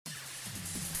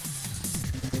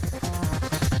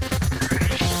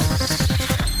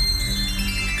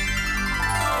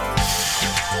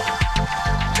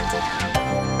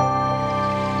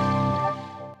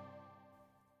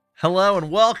Hello and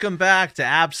welcome back to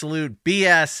Absolute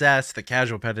BSS, the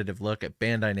casual competitive look at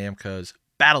Bandai Namco's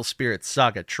Battle Spirit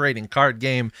Saga trading card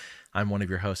game. I'm one of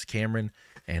your hosts, Cameron,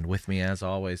 and with me, as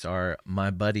always, are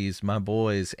my buddies, my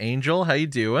boys. Angel, how you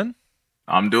doing?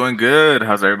 I'm doing good.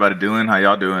 How's everybody doing? How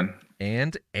y'all doing?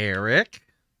 And Eric.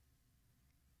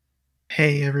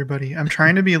 Hey, everybody. I'm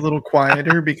trying to be a little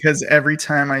quieter because every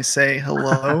time I say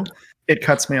hello, it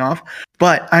cuts me off.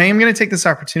 But I am going to take this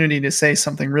opportunity to say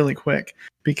something really quick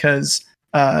because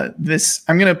this is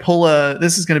going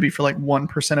to be for like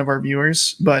 1% of our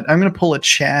viewers, but I'm going to pull a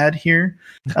Chad here.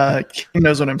 Kim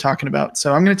knows what I'm talking about.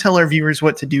 So I'm going to tell our viewers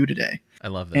what to do today. I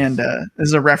love this. And this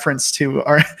is a reference to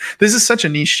this is such a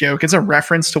niche joke. It's a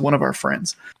reference to one of our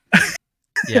friends.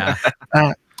 Yeah.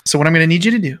 So what I'm going to need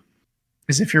you to do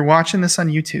is if you're watching this on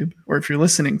YouTube or if you're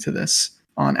listening to this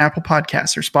on Apple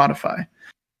Podcasts or Spotify,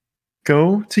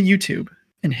 go to YouTube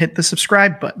and hit the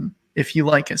subscribe button if you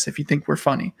like us, if you think we're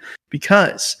funny,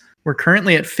 because we're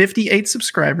currently at 58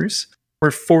 subscribers.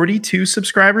 We're 42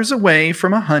 subscribers away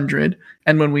from 100.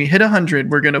 And when we hit 100,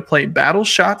 we're going to play Battle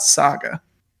Shot Saga,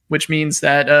 which means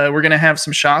that we're going to have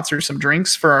some shots or some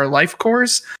drinks for our life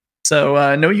course. So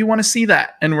I know you want to see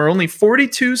that. And we're only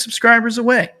 42 subscribers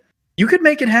away. You could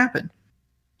make it happen.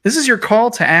 This is your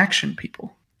call to action,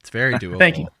 people. It's very doable.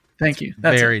 Thank you.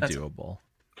 That's very doable.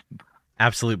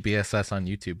 Absolute BSS on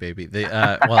YouTube, baby.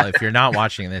 Well, if you're not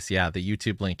watching this, the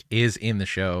YouTube link is in the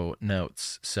show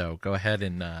notes. So go ahead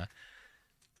and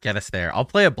get us there. I'll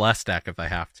play a Blessed deck if I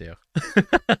have to.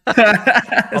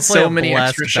 I'll play so a many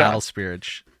Blessed extra Battle shots. Spirit.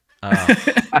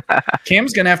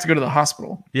 Cam's going to have to go to the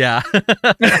hospital. Yeah.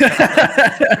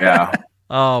 Yeah.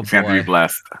 Oh, Can't boy. be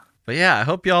blessed. But yeah, I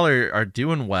hope y'all are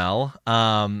doing well.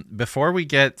 Before we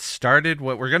get started,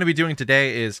 what we're going to be doing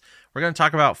today is we're going to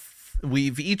talk about,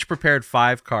 we've each prepared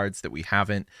 5 cards that we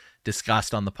haven't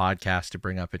discussed on the podcast to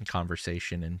bring up in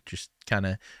conversation and just kind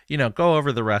of, go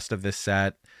over the rest of this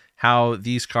set, how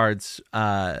these cards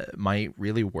might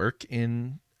really work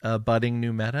in a budding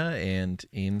new meta and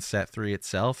in set 3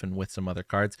 itself and with some other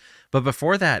cards. But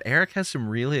before that, Eric has some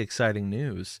really exciting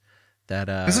news.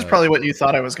 This is probably what you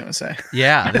thought I was going to say.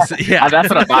 Yeah. That's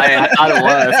what I thought it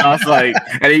was. I was like,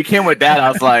 and you came with that. I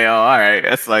was like, oh, all right.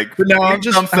 It's like, no, I'm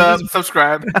just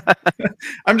subscribe.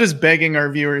 I'm just begging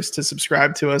our viewers to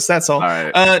subscribe to us. That's all. All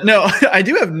right. No, I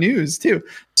do have news too.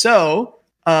 So,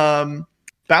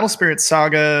 Battle Spirit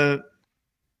Saga.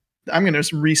 I'm going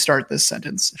to restart this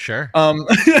sentence. Sure.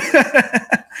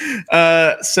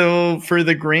 So for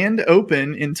the Grand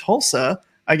Open in Tulsa,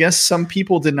 I guess some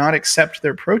people did not accept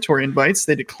their Pro Tour invites.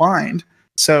 They declined.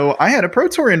 So I had a Pro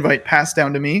Tour invite passed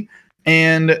down to me,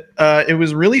 and it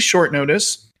was really short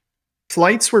notice.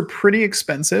 Flights were pretty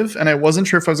expensive, and I wasn't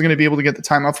sure if I was going to be able to get the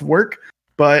time off of work,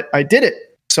 but I did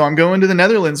it. So I'm going to the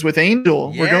Netherlands with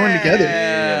Angel. Yeah. We're going together.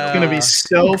 It's going to be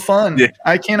so fun. Yeah.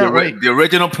 I cannot wait. The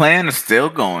original plan is still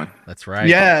going. That's right.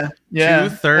 Yeah.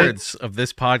 2/3 of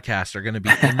this podcast are going to be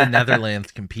in the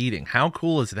Netherlands competing. How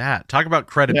cool is that? Talk about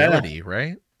credibility,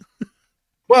 right?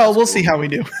 Well, we'll see how we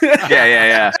do.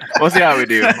 Yeah. We'll see how we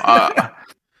do. I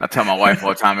tell my wife all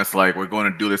the time, it's like, we're going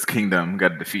to do this kingdom. Got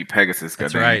to defeat Pegasus.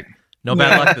 That's right. No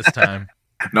bad luck this time.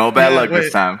 No bad luck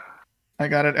this time. I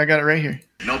got it right here.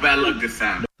 No bad luck this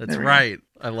time. That's right.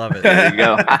 I love it. There you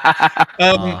go.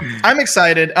 I'm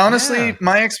excited. Honestly,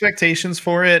 my expectations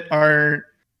for it are,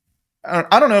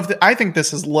 I don't know if I think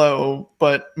this is low,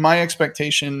 but my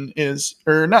expectation is,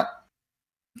 or not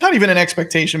even an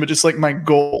expectation, but just like my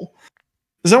goal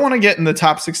is I want to get in the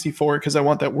top 64 because I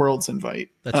want that Worlds invite.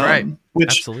 That's right.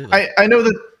 Which absolutely. I know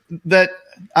that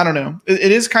I don't know.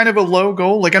 It is kind of a low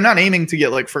goal. Like I'm not aiming to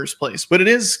get like first place, but it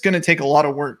is going to take a lot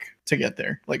of work to get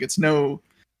there. Like it's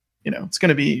it's going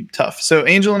to be tough. So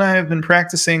Angel and I have been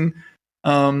practicing,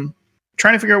 trying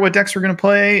to figure out what decks we're going to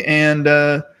play and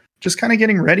just kind of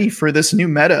getting ready for this new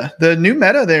meta. The new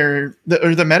meta there,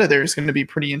 the meta there is going to be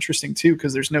pretty interesting too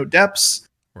because there's no depths.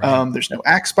 Right. There's no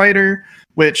Axe Spider,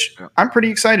 which I'm pretty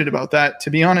excited about that. To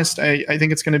be honest, I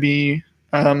think it's going to be,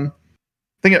 I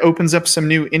think it opens up some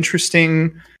new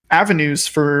interesting avenues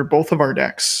for both of our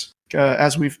decks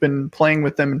as we've been playing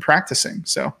with them and practicing.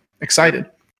 So excited.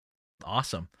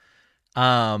 Awesome.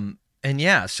 And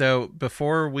yeah, so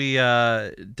before we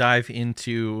dive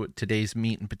into today's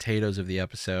meat and potatoes of the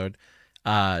episode,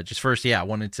 just first, I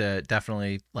wanted to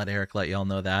definitely let y'all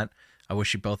know that. I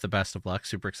wish you both the best of luck.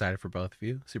 Super excited for both of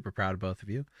you. Super proud of both of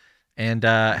you. And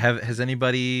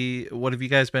what have you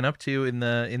guys been up to in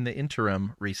the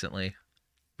interim recently?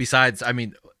 Besides, I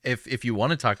mean, if you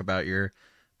want to talk about your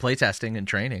playtesting and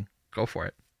training, go for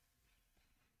it.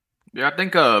 Yeah, I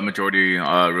think majority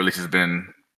release has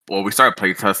been, well, we started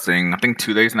playtesting, I think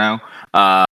 2 days now.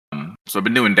 So I've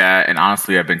been doing that, and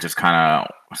honestly, I've been just kind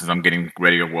of since I'm getting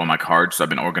ready to roll my cards, so I've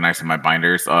been organizing my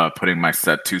binders, putting my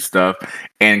set two stuff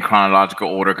in chronological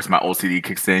order because my OCD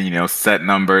kicks in, set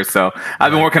numbers. So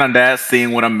I've been Right. working on that,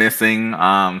 seeing what I'm missing,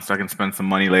 so I can spend some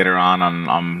money later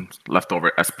on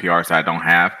leftover SPRs I don't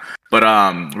have. But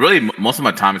really, most of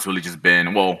my time has really just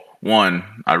been one,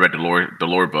 I read the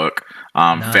lore book,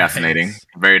 fascinating, Nice.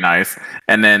 very nice,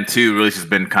 and then two, really just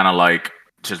been kind of like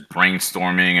just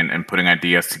brainstorming and putting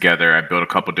ideas together. I built a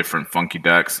couple different funky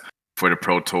decks for the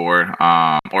Pro Tour,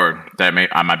 or that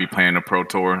I might be playing the Pro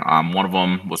Tour. One of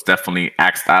them was definitely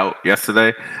axed out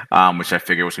yesterday, which I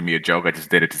figured was gonna be a joke. I just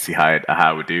did it to see how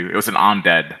it would do. It was an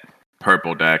undead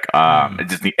purple deck.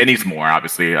 It needs more,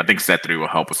 obviously. I think set 3 will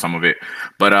help with some of it,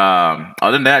 but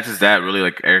other than that, just that really,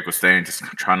 like Eric was saying, just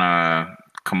trying to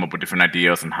come up with different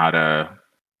ideas on how to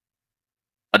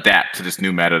adapt to this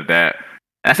new meta that.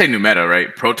 I say new meta, right?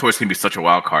 Pro Tours can be such a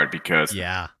wild card because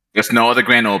there's no other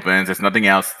Grand Opens. There's nothing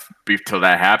else till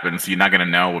that happens. So you're not going to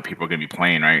know what people are going to be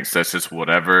playing, right? So it's just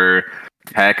whatever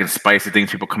tech and spicy things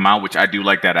people come out, which I do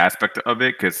like that aspect of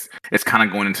it because it's kind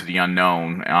of going into the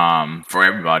unknown for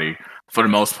everybody for the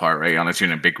most part, right? Unless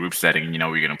you're in a big group setting and you know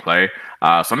what you're going to play.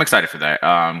 So I'm excited for that.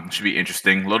 Should be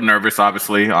interesting. A little nervous,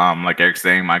 obviously. Like Eric's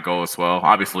saying, my goal as well.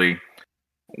 Obviously,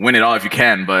 win it all if you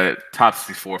can, but top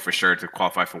 64 for sure to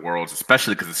qualify for Worlds,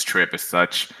 especially because this trip is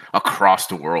such across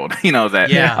the world. I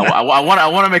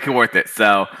want to make it worth it.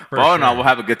 So, all in all, we'll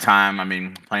have a good time. I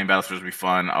mean, playing Battlespheres will be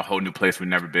fun. A whole new place we've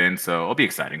never been, so it'll be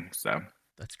exciting. So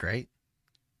that's great.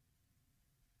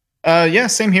 Yeah,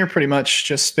 same here. Pretty much,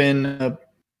 just been.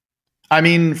 I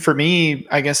mean, for me,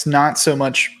 I guess not so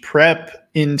much prep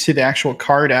into the actual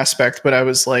card aspect, but I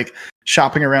was like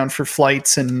shopping around for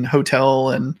flights and hotel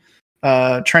and.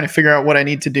 Trying to figure out what I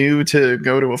need to do to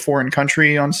go to a foreign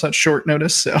country on such short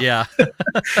notice. So yeah.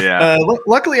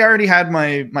 Luckily, I already had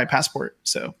my passport,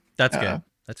 so that's good.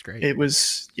 That's great. It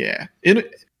was it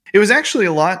was actually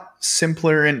a lot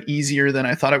simpler and easier than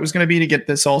I thought it was going to be to get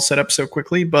this all set up so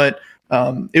quickly. But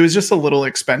it was just a little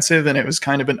expensive, and it was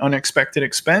kind of an unexpected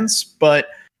expense. But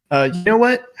you know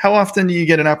what? How often do you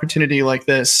get an opportunity like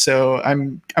this? So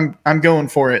I'm going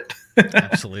for it.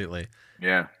 Absolutely.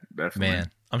 Yeah, definitely.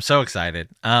 Man. I'm so excited.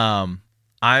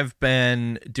 I've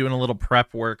been doing a little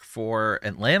prep work for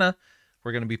Atlanta.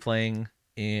 We're going to be playing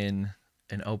in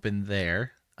an open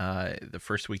there the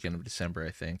first weekend of December,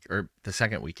 I think, or the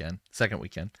second weekend.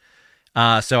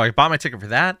 So I bought my ticket for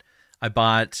that. I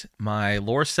bought my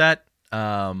lore set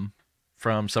from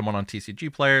someone on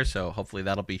TCG Player, so hopefully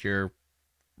that'll be here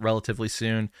relatively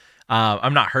soon.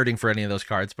 I'm not hurting for any of those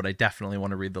cards, but I definitely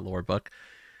want to read the lore book.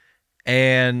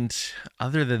 And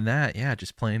other than that, yeah,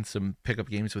 just playing some pickup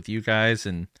games with you guys,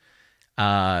 and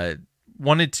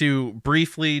wanted to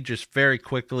briefly, just very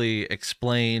quickly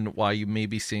explain why you may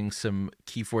be seeing some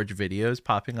Keyforge videos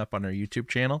popping up on our YouTube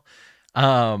channel.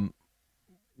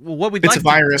 What we'd it's a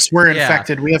virus. We're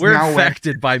infected. We're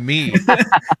infected by me.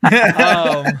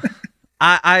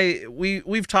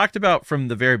 We've talked about from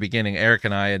the very beginning, Eric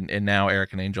and I, and now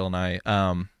Eric and Angel and I,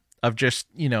 of just,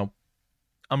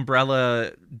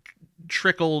 umbrella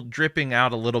dripping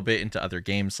out a little bit into other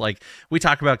games. Like we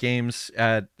talk about games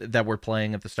that we're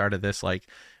playing at the start of this, like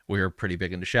we were pretty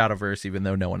big into Shadowverse, even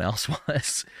though no one else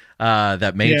was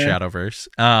that made Shadowverse.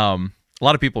 A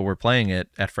lot of people were playing it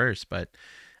at first, but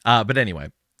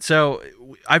anyway, so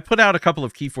I put out a couple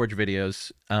of Keyforge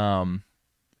videos,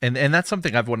 and that's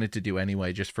something I've wanted to do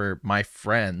anyway, just for my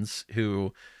friends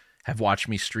who have watched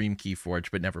me stream Keyforge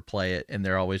but never play it, and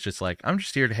they're always just like, I'm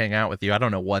just here to hang out with you. I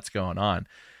don't know what's going on.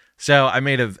 So I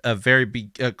made a very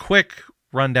quick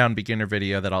rundown beginner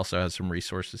video that also has some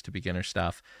resources to beginner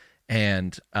stuff,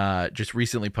 and just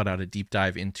recently put out a deep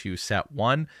dive into set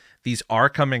 1. These are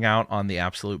coming out on the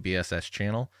Absolute BSS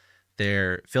channel.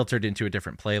 They're filtered into a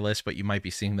different playlist, but you might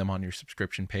be seeing them on your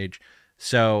subscription page.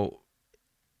 So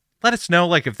let us know,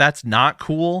 like, if that's not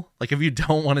cool, like if you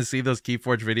don't want to see those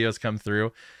Keyforge videos come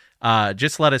through,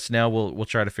 just let us know. We'll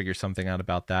try to figure something out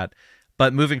about that.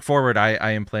 But moving forward,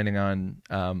 I am planning on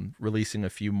releasing a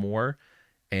few more,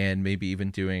 and maybe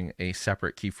even doing a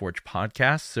separate Keyforge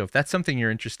podcast. So if that's something you're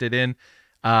interested in,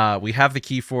 we have the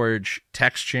Keyforge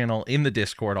text channel in the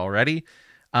Discord already.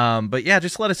 But yeah,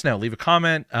 just let us know. Leave a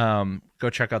comment. Go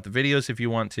check out the videos if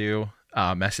you want to.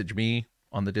 Message me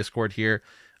on the Discord here.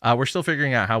 We're still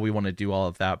figuring out how we want to do all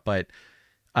of that, but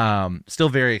still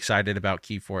very excited about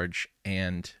Keyforge.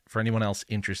 And for anyone else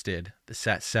interested, the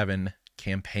Set 7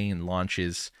 campaign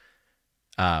launches.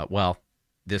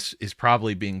 This is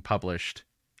probably being published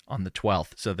on the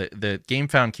 12th. So the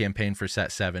GameFound campaign for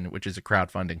Set 7, which is a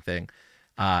crowdfunding thing,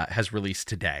 has released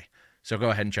today. So go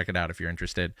ahead and check it out if you're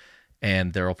interested.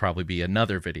 and there will probably be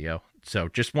another video. So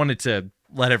just wanted to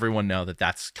let everyone know that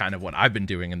that's kind of what I've been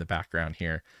doing in the background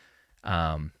here.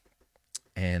 And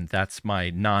that's my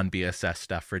non-BSS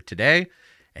stuff for today.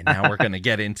 And now we're going to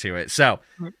get into it. So,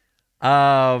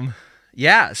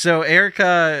 yeah. So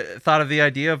Erica thought of the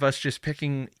idea of us just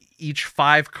picking each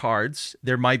 5 cards.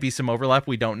 There might be some overlap.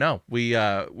 We don't know.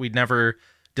 We'd never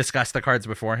discussed the cards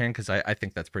beforehand, because I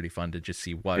think that's pretty fun to just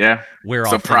see what we're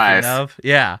all thinking of.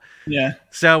 Yeah. Yeah.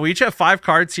 So we each have 5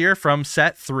 cards here from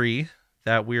set 3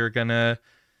 that we're going to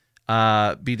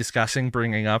be discussing,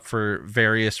 bringing up for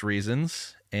various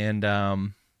reasons. And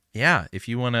yeah, if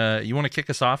you want to kick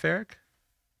us off, Eric?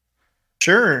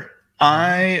 Sure.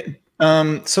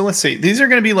 So let's see. These are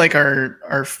going to be like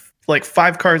our like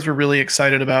 5 cards we're really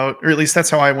excited about, or at least that's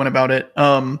how I went about it.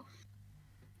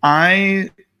 I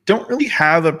don't really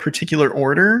have a particular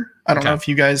order. I don't know if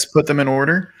you guys put them in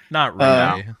order. Not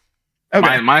really.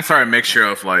 Okay. Mine's are a mixture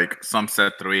of like some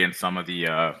set 3 and some of the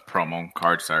promo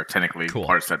cards are technically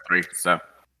part of set 3. So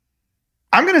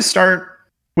I'm going to start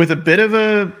with a bit of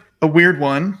a weird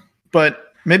one,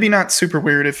 but maybe not super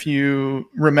weird if you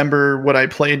remember what I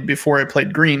played before I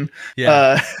played green.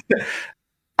 Yeah.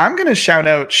 I'm going to shout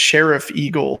out Sheriff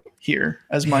Eagle here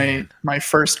as my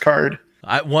first card.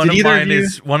 One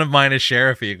of mine is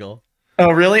Sheriff Eagle.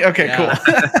 Oh, really? Okay, cool.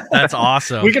 That's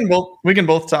awesome. We can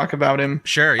both talk about him.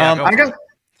 Sure. Yeah.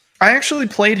 I actually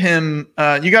played him.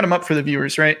 You got him up for the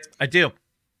viewers, right? I do.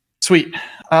 Sweet.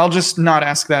 I'll just not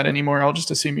ask that anymore. I'll just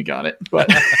assume you got it.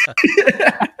 But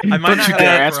I might not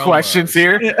ask questions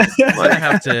here.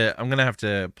 I'm gonna have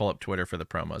to pull up Twitter for the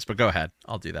promos. But go ahead.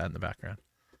 I'll do that in the background.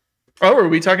 Oh, are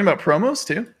we talking about promos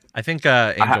too? I think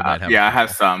Angel might have. Yeah, I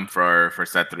have some for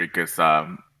set 3 because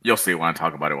you'll see when I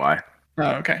talk about it why.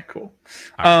 Oh, okay, cool.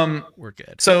 Right, we're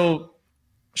good. So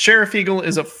Sheriff Eagle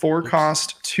is a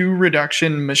 4-cost 2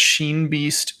 reduction machine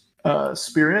beast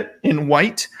spirit in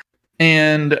white.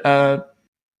 And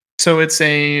so it's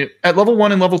at level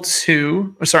 1 and level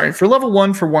 2. For level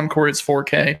 1 for 1 core it's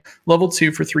 4K. Level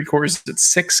 2 for 3 cores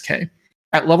it's 6K.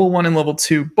 At level 1 and level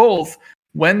 2 both,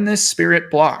 when this spirit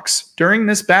blocks during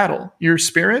this battle, your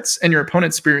spirits and your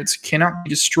opponent's spirits cannot be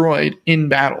destroyed in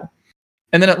battle.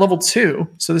 And then at level 2,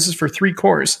 so this is for 3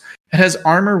 cores, it has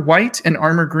armor white and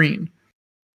armor green.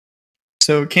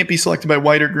 So it can't be selected by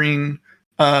white or green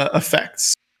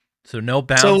effects. So no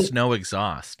bounce, no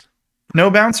exhaust. No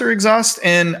bounce or exhaust.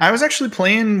 And I was actually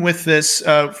playing with this.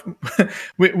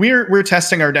 We're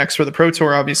testing our decks for the Pro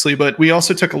Tour, obviously, but we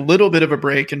also took a little bit of a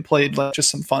break and played like just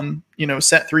some fun,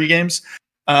 set 3 games.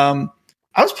 I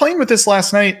was playing with this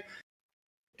last night.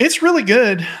 It's really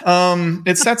good.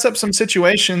 It sets up some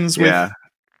situations with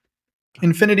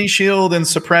Infinity Shield and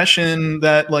suppression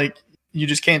that like you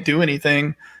just can't do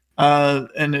anything.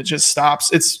 And it just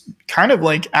stops. It's kind of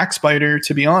like Axe Biter,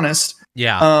 to be honest.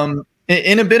 Yeah.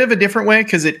 In a bit of a different way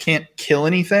because it can't kill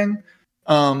anything.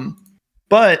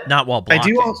 But not while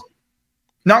blocking.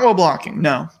 Not while blocking,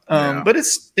 no. But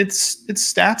its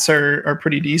stats are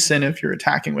pretty decent if you're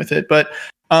attacking with it. But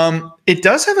it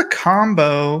does have a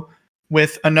combo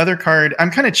with another card.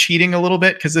 I'm kind of cheating a little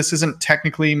bit because this isn't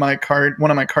technically one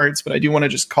of my cards, but I do want to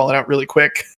just call it out really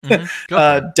quick.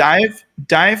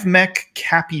 Dive Mech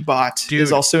Cappy Bot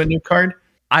is also a new card.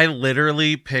 I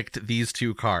literally picked these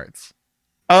 2 cards.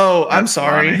 Oh, I'm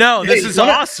sorry. Funny. No, this is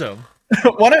awesome.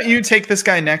 Why don't you take this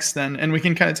guy next then, and we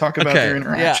can kind of talk about their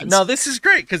interactions. Yeah, no, this is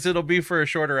great because it'll be for a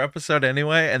shorter episode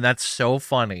anyway, and that's so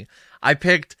funny. I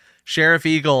picked Sheriff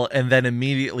Eagle and then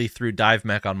immediately threw Dive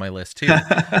Mech on my list too.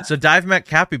 So Dive Mech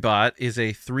Capybot is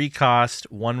a 3-cost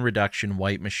 1 reduction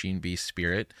white machine beast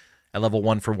spirit. At level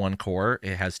 1 for 1 core,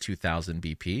 it has 2,000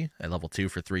 BP. At level 2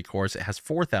 for 3 cores, it has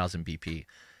 4,000 BP.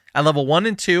 At level 1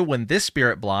 and 2, when this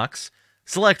spirit blocks,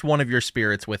 select one of your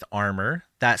spirits with armor.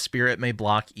 That spirit may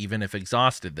block even if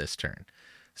exhausted this turn.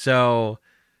 So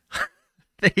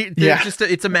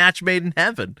it's a match made in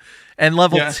heaven. And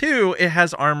level 2, it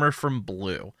has armor from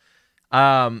blue,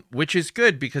 which is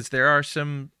good because there are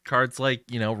some cards like,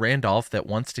 Randolph that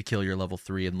wants to kill your level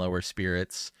 3 and lower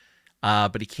spirits,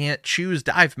 but he can't choose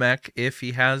Dive Mech if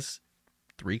he has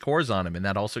 3 cores on him, and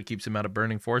that also keeps him out of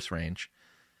Burning Force range.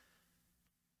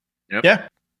 Yep. Yeah.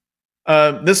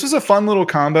 This was a fun little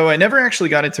combo. I never actually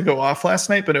got it to go off last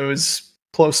night, but it was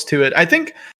close to it. I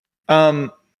think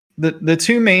the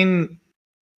 2 main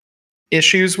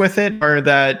issues with it are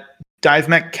that Dive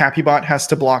Mech Capybot has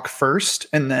to block first,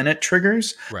 and then it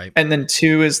triggers. Right. And then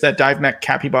 2 is that Dive Mech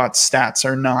Capybot's stats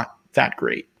are not that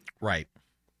great. Right.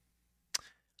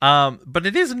 But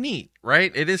it is neat,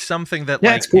 right? It is something that,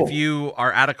 like, cool. If you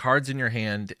are out of cards in your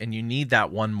hand and you need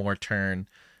that one more turn,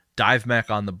 Dive Mech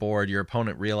on the board, your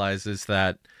opponent realizes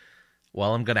that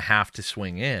well, I'm going to have to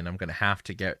swing in. I'm going to have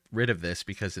to get rid of this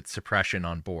because it's suppression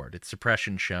on board. It's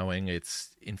suppression showing.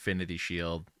 It's Infinity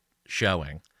Shield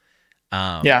showing.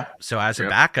 So as a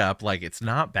backup, like, it's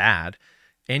not bad.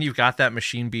 And you've got that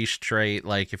Machine Beast trait.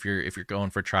 Like, if you're going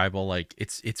for tribal, like,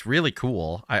 it's really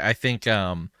cool. I think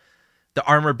the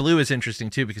armor blue is interesting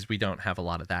too, because we don't have a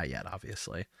lot of that yet,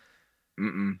 obviously.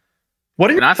 What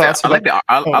are your thoughts? I like the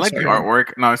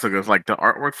artwork. No, it's like the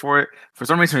artwork for it. For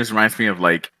some reason, it reminds me of,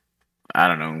 like, I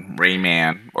don't know,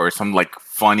 Rayman or some, like,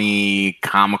 funny,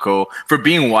 comical, for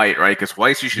being white, right? Because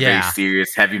white's usually very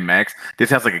serious, heavy mechs. This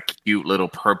has, like, a cute little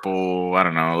purple, I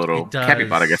don't know, little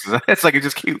capybot, I guess. It's like, it's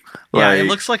just cute. Yeah, like, it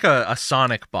looks like a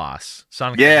Sonic boss.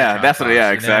 That's what.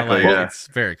 Yeah, exactly. Like, it's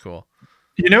very cool.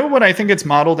 You know what I think it's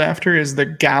modeled after is the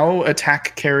Gao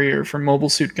attack carrier from Mobile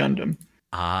Suit Gundam.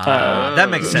 That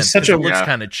makes sense. It looks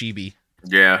kind of chibi.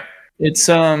 Yeah. It's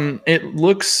it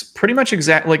looks pretty much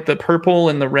exact, like the purple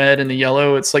and the red and the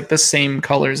yellow. It's like the same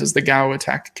colors as the Gao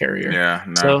attack carrier. Yeah.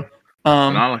 No. So,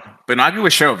 but I agree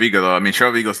with Cheryl Vigo though. I mean,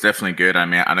 Cheryl Vigo's definitely good. I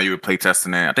mean, I know you were playtesting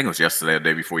it. I think it was yesterday, or the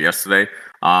day before yesterday.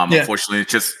 Unfortunately,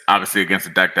 it's just obviously against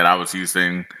the deck that I was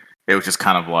using, it was just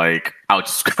kind of like I was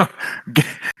just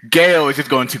Gale was just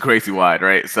going too crazy wide,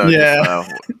 right? So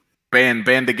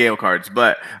ban the Gale cards.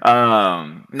 But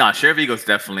no, Sheriff Eagle's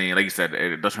definitely, like you said,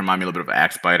 it does remind me a little bit of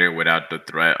Axe Spider without the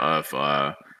threat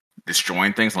of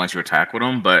destroying things unless you attack with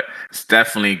them. But it's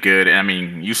definitely good. And I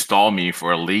mean, you stall me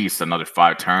for at least another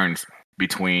 5 turns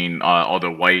between all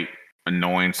the white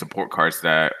annoying support cards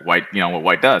that white, what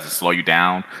white does is slow you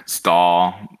down,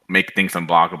 stall, make things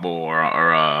unblockable or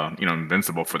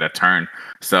invincible for that turn.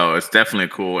 So it's definitely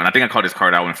cool. And I think I called this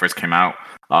card out when it first came out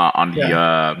on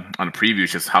the preview,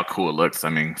 just how cool it looks. I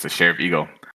mean, it's a Sheriff Eagle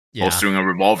holstering a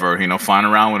revolver, flying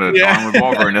around with a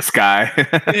revolver in the sky.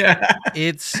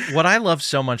 It's what I love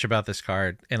so much about this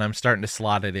card, and I'm starting to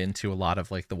slot it into a lot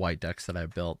of like the white decks that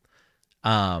I've built.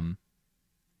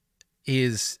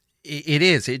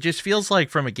 It just feels like,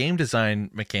 from a game design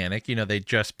mechanic, they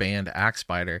just banned Axe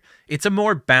Spider. It's a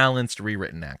more balanced,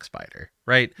 rewritten Axe Spider,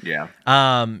 right? Yeah.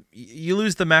 You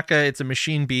lose the mecha, it's a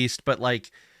machine beast, but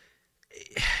like,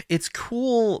 it's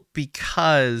cool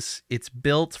because it's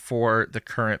built for the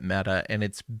current meta, and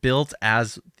it's built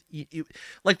as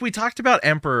like we talked about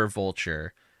Emperor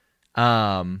Vulture,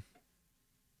 as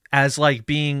like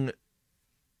being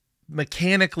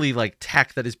mechanically like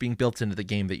tech that is being built into the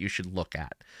game that you should look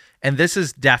at. And this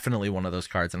is definitely one of those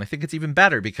cards. And I think it's even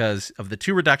better because of the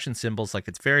 2 reduction symbols. Like,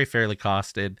 it's very fairly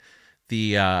costed.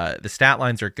 The stat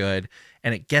lines are good,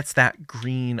 and it gets that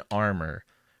green armor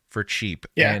for cheap.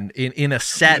 Yeah. And in a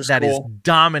set that is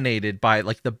dominated by,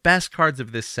 like, the best cards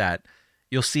of this set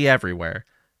you'll see everywhere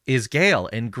is Gale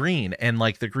and green. And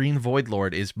like, the green Void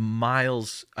Lord is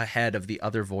miles ahead of the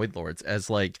other Void Lords as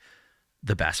like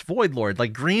the best Void Lord.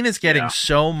 Like, green is getting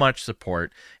so much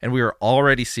support, and we are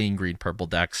already seeing green purple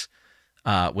decks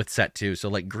with set 2. So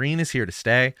like, green is here to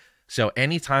stay. So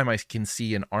anytime I can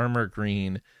see an armor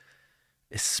green,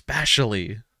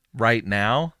 especially right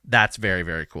now, that's very,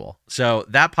 very cool. So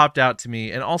that popped out to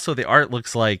me. And also the art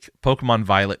looks like Pokemon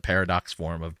Violet Paradox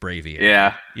form of Bravian.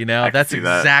 Yeah. That's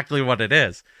exactly what it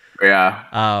is.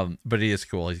 Yeah. But he is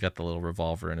cool. He's got the little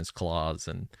revolver in his claws,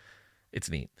 and it's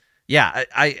neat. Yeah,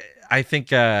 I think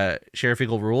Sheriff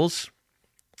Eagle rules,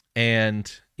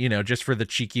 and just for the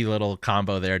cheeky little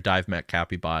combo there, Dive Mech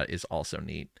Capybot is also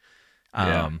neat.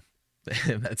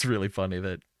 That's really funny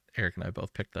that Eric and I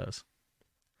both picked those.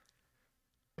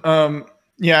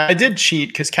 Yeah, I did cheat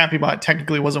because Capybot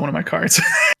technically wasn't one of my cards.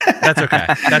 That's okay.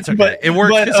 But, it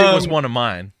worked because it was one of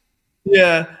mine.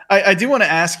 Yeah, I do want to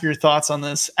ask your thoughts on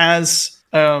this as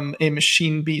a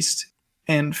Machine Beast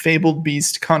and Fabled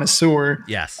Beast connoisseur.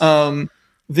 Yes. I'm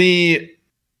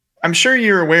sure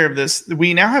you're aware of this.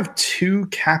 We now have 2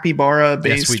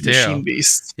 capybara-based Machine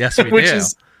Beasts. Yes, we which do.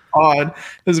 Is odd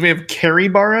because we have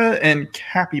Caribara and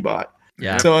Capybot.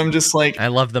 Yeah. So I'm just like, I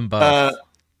love them both.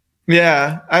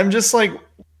 I'm just like,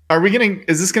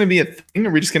 is this going to be a thing? Or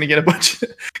are we just going to get a bunch?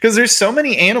 Because there's so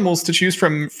many animals to choose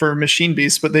from for Machine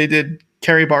Beasts, but they did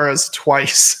Caribaras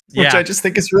twice, which I just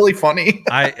think is really funny.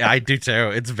 I do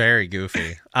too. It's very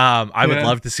goofy. I would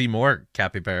love to see more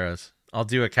capybaras. I'll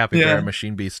do a capybara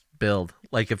Machine Beast build,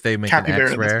 like if they make Capybara,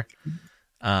 an X rare.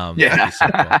 That'd be so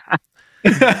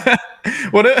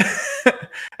cool.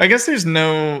 I guess there's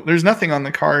nothing on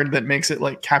the card that makes it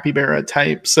like capybara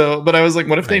type. So, but I was like,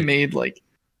 what if they made like,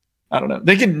 I don't know,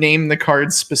 they could name the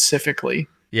cards specifically.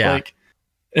 Yeah. Like,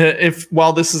 if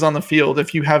while this is on the field,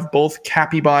 if you have both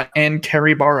Capybot and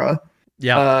Caribara,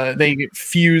 they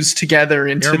fuse together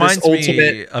into this ultimate.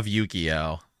 Me of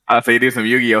Yu-Gi-Oh. I say you do some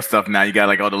Yu-Gi-Oh stuff now. You got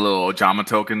like all the little Ojama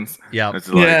tokens. Yep. It's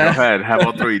like, Yeah. go ahead, have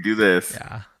all three. Do this.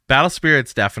 Yeah. Battle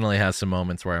Spirits definitely has some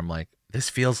moments where I'm like, this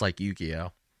feels like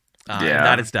Yu-Gi-Oh. And Yeah.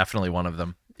 that is definitely one of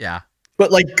them. Yeah.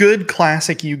 But like good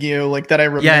classic Yu-Gi-Oh, like that I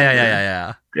remember.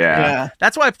 Yeah. Yeah.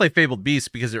 That's why I play Fabled Beasts,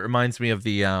 because it reminds me of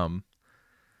the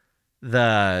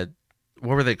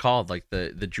what were they called? Like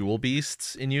the jewel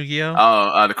beasts in Yu-Gi-Oh?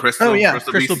 Oh, the crystal. Oh, yeah.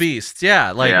 Crystal Beasts.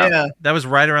 Yeah. Like Yeah. that was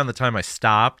right around the time I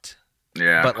stopped.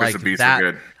 Yeah, But crystal like beasts that,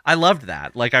 are good. I loved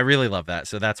that. Like I really love that.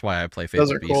 So that's why I play Those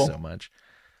Fabled are Beasts cool. so much.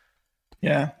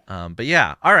 Yeah. But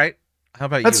yeah. All right. How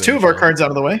about That's you? two of our Angel? cards out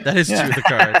of the way. That is Yeah. two of the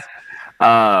cards.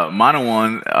 Mono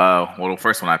one. Well, the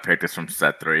first one I picked is from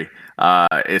set 3.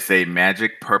 It's a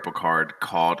magic purple card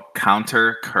called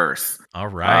Counter Curse. All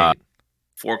right.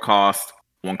 4 cost,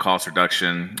 1 cost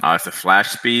reduction. It's a flash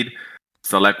speed.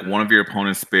 Select one of your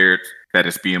opponent's spirits that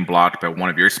is being blocked by one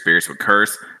of your spirits with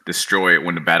curse. Destroy it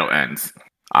when the battle ends.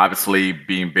 Obviously,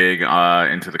 being big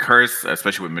into the curse,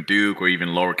 especially with Maduke or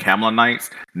even lower Camelot Knights,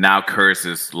 now curse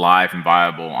is live and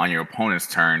viable on your opponent's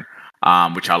turn,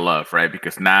 which I love, right?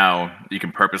 Because now you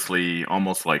can purposely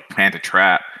almost like plant a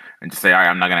trap and just say, all right,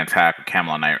 I'm not going to attack with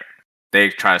Camelot Knight. They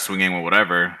try to swing in with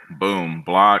whatever, boom,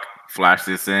 block, flash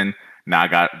this in. Now I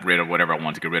got rid of whatever I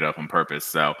want to get rid of on purpose.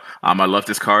 So I love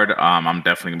this card. I'm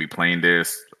definitely going to be playing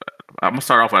this. I'm gonna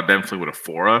start off with definitely with a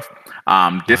 4 of.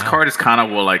 This Wow. card is kind of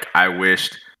what like I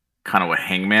wished kind of what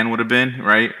Hangman would have been,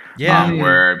 right? Yeah.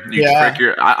 Where you Yeah. trick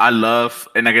your. I love,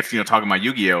 and I guess talking about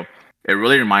Yu-Gi-Oh, it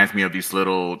really reminds me of these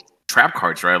little trap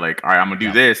cards, right? Like, all right, I'm gonna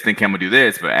do this, thinking I'm gonna do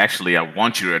this, but actually I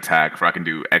want you to attack, so I can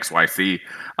do X, Y, C.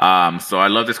 So I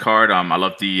love this card. I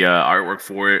love the artwork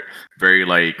for it. Very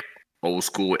like old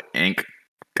school ink.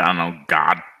 I don't know,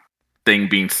 God thing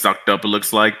being sucked up, it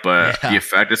looks like, but the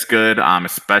effect is good,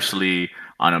 especially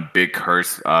on a big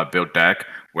curse build deck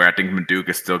where I think Maduke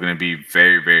is still going to be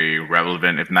very, very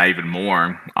relevant, if not even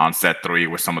more, on set 3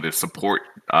 with some of the support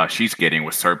she's getting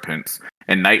with Serpents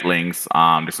and Nightlings.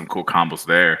 There's some cool combos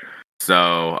there.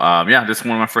 So, yeah, this is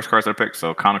one of my first cards I picked,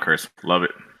 so Counter Curse. Love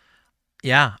it.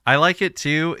 Yeah, I like it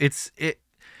too.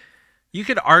 You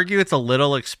could argue it's a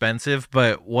little expensive,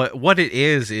 but what it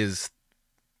is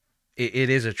it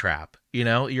is a trap. You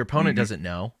know, your opponent doesn't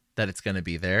know that it's going to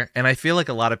be there. And I feel like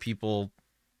a lot of people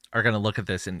are going to look at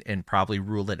this and probably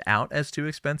rule it out as too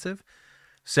expensive.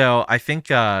 So I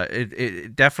think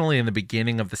it definitely in the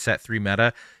beginning of the set 3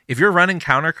 meta, if you're running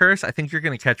Counter Curse, I think you're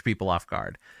going to catch people off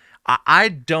guard. I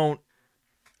don't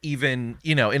even,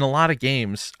 in a lot of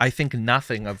games, I think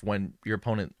nothing of when your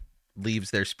opponent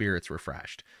leaves their spirits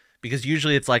refreshed. Because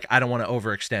usually it's like, I don't want to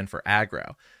overextend for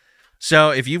aggro.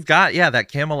 So if you've got, that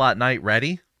Camelot Knight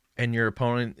ready and your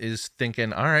opponent is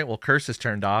thinking, all right, well, Curse is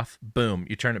turned off, boom,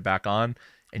 you turn it back on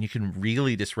and you can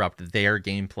really disrupt their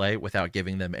gameplay without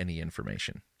giving them any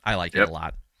information. I like it a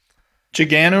lot.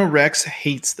 Gigano Rex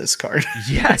hates this card.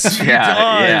 Yes, he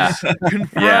Yeah, does.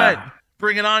 Confront.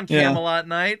 Bring it on, Camelot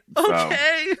Knight.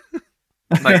 Okay.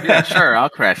 Like, yeah, sure, I'll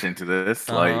crash into this.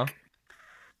 Like,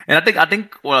 and I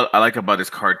think what I like about this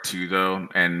card too, though,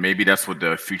 and maybe that's what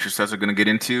the future sets are going to get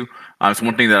into. It's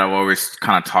one thing that I've always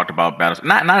kind of talked about battles,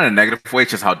 not in a negative way,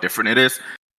 it's just how different it is.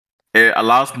 It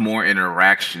allows more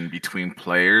interaction between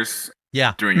players.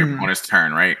 During your opponent's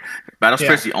turn, right?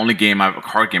 Battlesphere is the only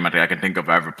card game I think I can think of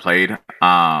I've ever played,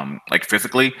 like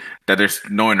physically, that there's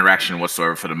no interaction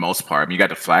whatsoever for the most part. I mean, you got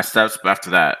the flash steps, but after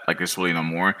that, like there's really no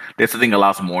more. This thing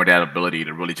allows more that ability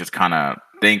to really just kind of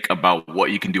think about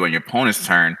what you can do on your opponent's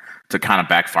turn to kind of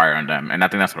backfire on them, and I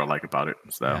think that's what I like about it.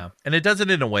 So, and it does it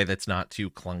in a way that's not too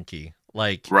clunky,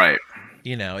 like right.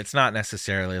 It's not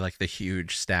necessarily like the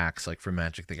huge stacks like for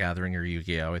Magic the Gathering or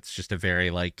Yu-Gi-Oh. It's just a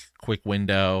very like quick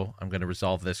window. I'm going to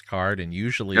resolve this card, and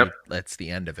usually that's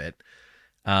the end of it.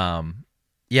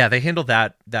 They handle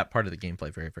that part of the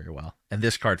gameplay very, very well, and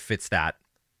this card fits that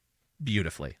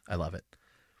beautifully. I love it.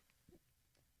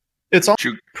 It's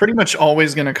pretty much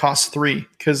always going to cost 3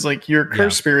 because like your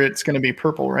Curse Spirit's going to be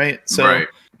purple, right? So,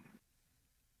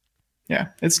 yeah,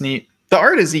 it's neat. The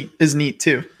art is neat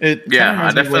too. It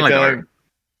I definitely like art.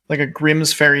 Like a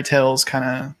Grimm's Fairy Tales kind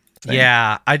of thing.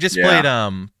 Yeah, I just played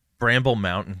Bramble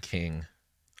Mountain King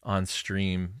on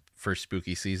stream for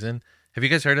spooky season. Have you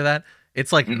guys heard of that?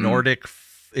 It's like Nordic.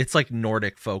 It's like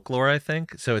Nordic folklore, I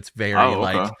think. So it's very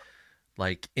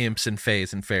like imps and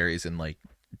fays and fairies and like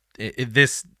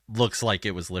this looks like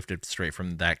it was lifted straight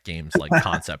from that game's like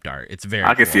concept art. It's very.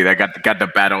 I can see that. Got the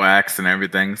battle axe and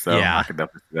everything. So I could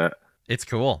definitely see that. It's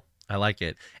cool. I like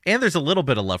it. And there's a little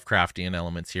bit of Lovecraftian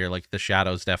elements here. Like the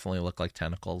shadows definitely look like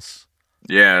tentacles.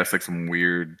 Yeah, it's like some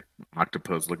weird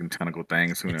octopus looking tentacle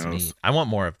things. Who knows? Neat. I want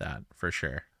more of that for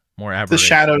sure. More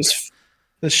aberration.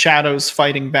 the shadows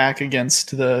fighting back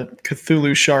against the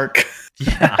Cthulhu shark.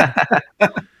 Yeah.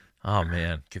 Oh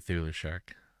man, Cthulhu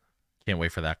Shark. Can't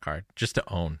wait for that card. Just to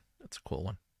own. That's a cool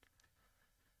one.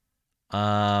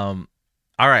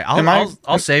 All right,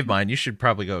 I'll save mine. You should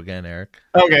probably go again, Eric.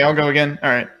 Okay, I'll go again. All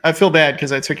right. I feel bad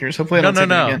because I took yours. Hopefully I don't take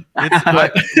it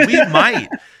again.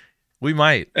 We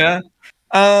might. Yeah.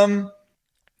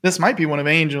 This might be one of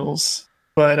Angel's,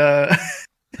 but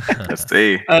let's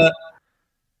see.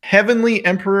 Heavenly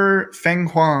Emperor Feng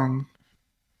Huang.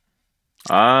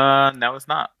 No, it's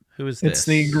not. Who is this? It's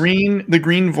the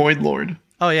green Void Lord.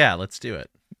 Oh yeah, let's do it.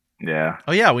 Yeah.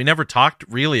 Oh yeah, we never talked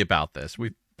really about this.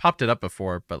 We popped it up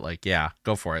before, but like, yeah,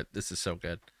 go for it. This is so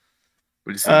good.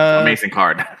 Which is an amazing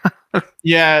card.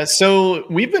 Yeah, so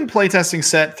we've been playtesting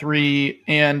set 3,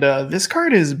 and this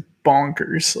card is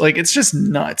bonkers. Like, it's just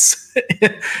nuts.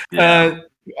 Yeah.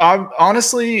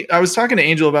 Honestly, I was talking to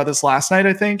Angel about this last night,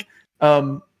 I think.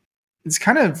 It's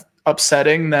kind of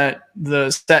upsetting that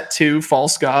the set 2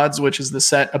 False Gods, which is the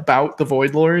set about the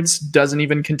Void Lords, doesn't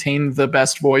even contain the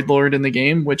best Void Lord in the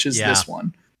game, which is this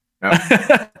one.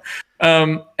 Yep.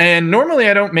 And normally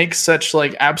I don't make such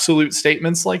like absolute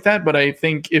statements like that, but I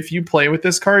think if you play with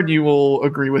this card, you will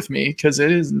agree with me because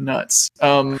it is nuts.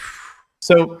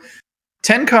 So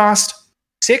 10 cost,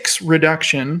 6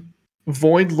 reduction,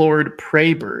 Void Lord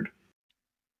Preybird.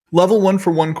 Level 1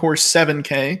 for 1 core,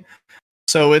 7k.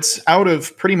 So it's out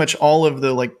of pretty much all of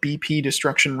the like BP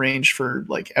destruction range for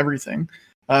like everything.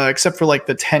 Except for like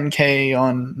the 10k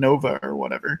on Nova or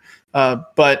whatever.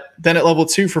 But then at level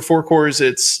 2 for 4 cores,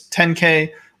 it's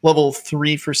 10k. Level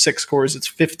 3 for 6 cores, it's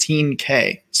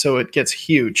 15k. So it gets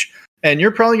huge. And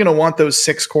you're probably going to want those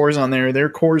 6 cores on there. Their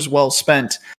cores well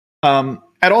spent.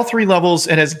 At all 3 levels,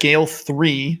 it has Gale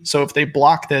 3. So if they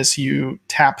block this, you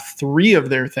tap 3 of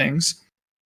their things.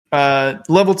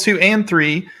 Level 2 and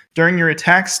 3, during your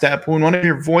attack step, when one of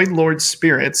your Void Lord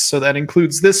spirits, so that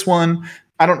includes this one,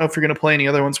 I don't know if you're going to play any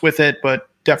other ones with it, but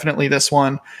definitely this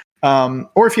one.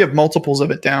 Or if you have multiples of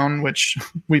it down, which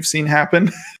we've seen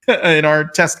happen in our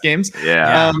test games.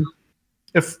 Yeah.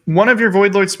 If one of your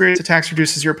Void Lord spirits attacks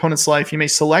reduces your opponent's life, you may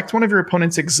select one of your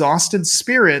opponent's exhausted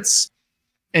spirits,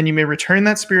 and you may return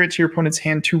that spirit to your opponent's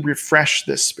hand to refresh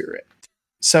this spirit.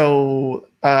 So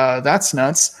that's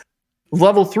nuts.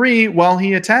 Level 3, while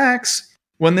he attacks,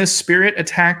 when this spirit's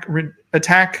attack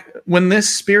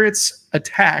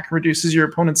reduces your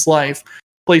opponent's life,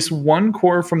 place 1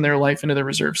 core from their life into the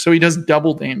reserve. So he does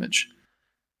double damage.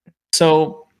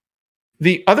 So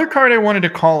the other card I wanted to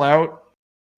call out,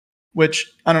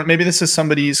 which I don't know, maybe this is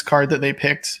somebody's card that they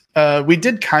picked. We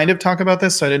did kind of talk about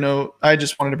this, so I didn't know. I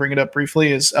just wanted to bring it up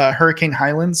briefly. Is Hurricane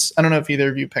Highlands? I don't know if either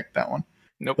of you picked that one.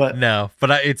 Nope. But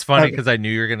it's funny because I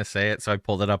knew you were going to say it, so I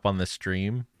pulled it up on the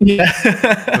stream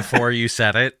before you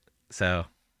said it. So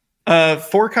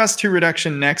 4 cost 2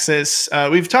 reduction Nexus.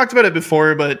 We've talked about it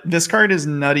before, but this card is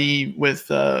nutty with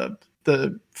the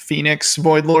Phoenix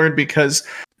Void Lord because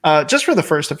just for the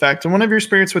first effect, when one of your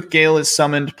spirits with Gale is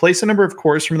summoned, place a number of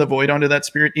cores from the Void onto that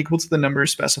spirit equal to the number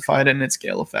specified in its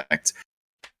Gale effect.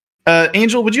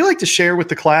 Angel, would you like to share with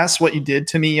the class what you did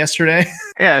to me yesterday?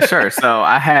 Yeah, sure. So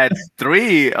I had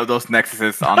 3 of those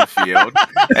Nexuses on the field,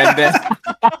 and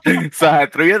then so I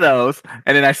had 3 of those,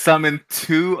 and then I summoned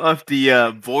 2 of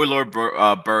the Void Lord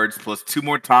birds plus 2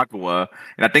 more Takawa,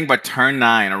 and I think by turn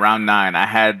 9, around 9, I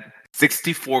had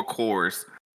 64 cores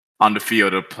on the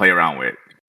field to play around with.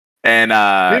 And we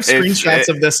have screenshots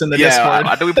of this in the Discord.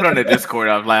 I think we put it on the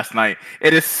Discord last night.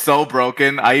 It is so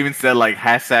broken. I even said like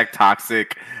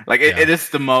 #toxic. Like it is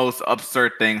the most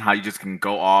absurd thing how you just can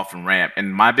go off and ramp.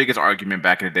 And my biggest argument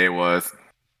back in the day was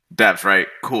depth, right?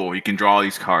 Cool, you can draw all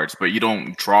these cards, but you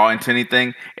don't draw into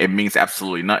anything. It means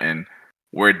absolutely nothing.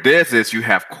 Where this is, you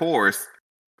have cores,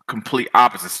 complete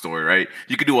opposite story, right?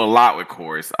 You could do a lot with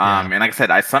cores. And like I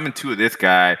said, I summoned 2 of this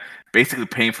guy, basically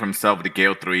paying for himself with the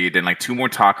Gale 3, then like 2 more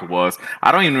Takawas.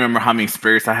 I don't even remember how many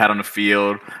spirits I had on the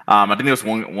field. I think there was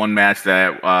one match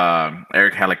that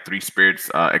Eric had like 3 spirits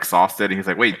exhausted, and he's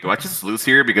like, wait, do I just lose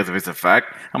here because of his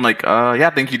effect? I'm like, yeah,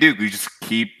 I think you do. You just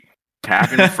keep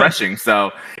tapping and refreshing.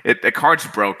 So the card's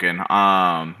broken.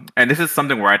 And this is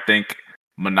something where I think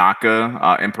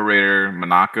Manaka, Imperator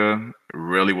Manaka,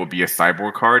 really will be a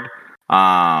cyborg card.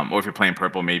 Or if you're playing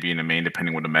purple, maybe in the main,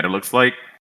 depending what the meta looks like.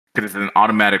 Because it's an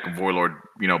automatic Void Lord,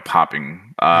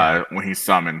 popping when he's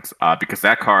summoned. Because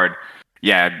that card,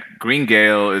 Green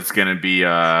Gale is going to be,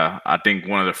 I think,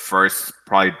 one of the first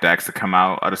probably decks to come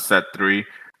out of set 3.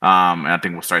 And I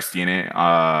think we'll start seeing it.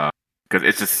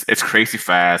 Because it's crazy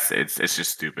fast. It's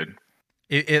just stupid.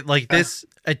 It like this,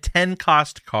 a 10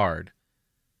 cost card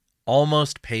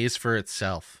almost pays for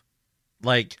itself.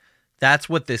 Like That's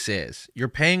what this is. You're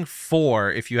paying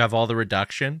 4 if you have all the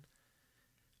reduction,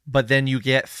 but then you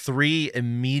get 3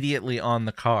 immediately on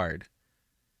the card.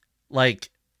 Like,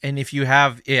 and if you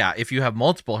have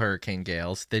multiple Hurricane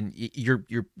Gales, then you're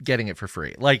getting it for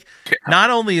free. Like, not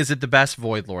only is it the best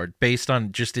Void Lord based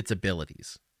on just its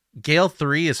abilities, Gale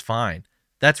 3 is fine.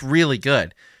 That's really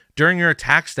good. During your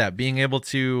attack step, being able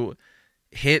to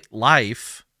hit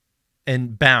life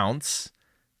and bounce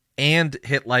and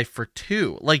hit life for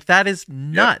 2. Like, that is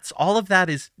nuts. Yep. All of that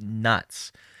is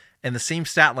nuts. And the same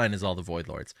stat line as all the Void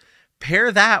Lords.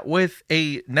 Pair that with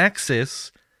a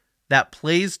Nexus that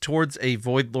plays towards a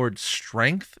Void Lord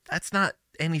strength. That's not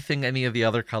anything any of the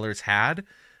other colors had.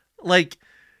 Like,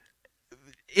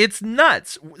 it's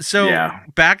nuts. So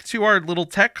back to our little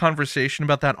tech conversation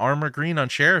about that armor green on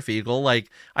Sheriff Eagle. Like,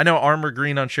 I know armor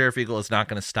green on Sheriff Eagle is not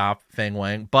going to stop Fang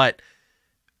Wang, but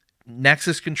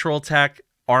Nexus control tech,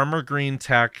 armor green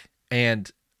tech, and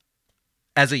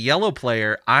as a yellow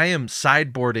player, I am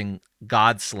sideboarding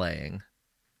God Slaying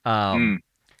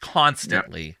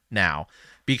constantly now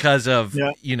because of,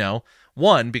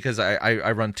 one, because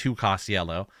I run 2 cost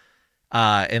yellow,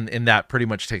 and that pretty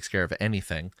much takes care of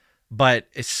anything. But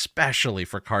especially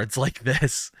for cards like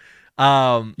this.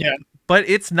 But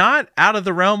it's not out of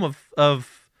the realm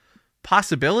of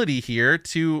possibility here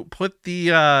to put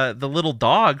the little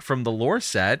dog from the lore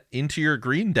set into your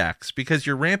green decks because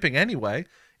you're ramping anyway.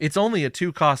 It's only a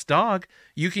 2-cost dog.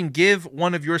 You can give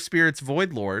one of your spirits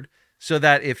Void Lord so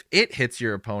that if it hits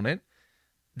your opponent,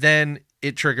 then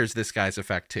it triggers this guy's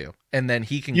effect too. And then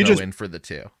he can go in for the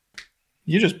 2.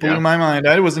 You just blew my mind.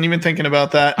 I wasn't even thinking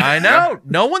about that. I know.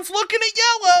 No one's looking at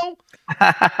yellow.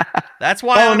 That's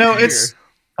why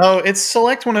it's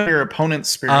select one of your opponent's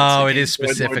spirits. Oh, it is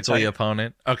specifically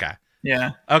opponent. Okay.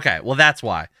 Yeah. Okay. Well, that's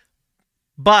why.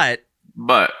 But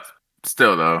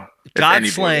still though, God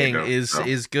Slaying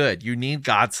is good. You need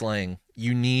God Slaying.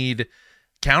 You need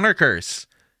Counter Curse.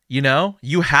 You know,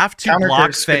 you have to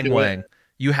block Fang Wang.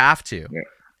 You have to. Yeah.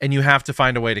 And you have to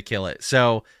find a way to kill it.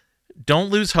 So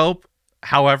don't lose hope.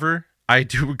 However, I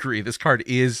do agree. This card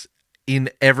is, in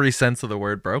every sense of the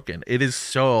word, broken. It is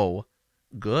so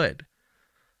good.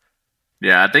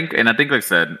 Yeah, I think like I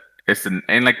said,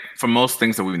 and like for most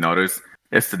things that we've noticed,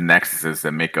 it's the nexuses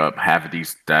that make up half of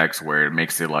these decks where it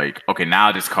makes it like, okay,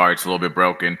 now this card's a little bit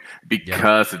broken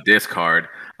because of this card.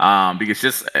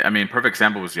 Because perfect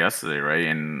example was yesterday, right?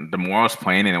 And the more I was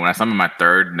playing it, and when I summoned my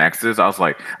 3rd Nexus, I was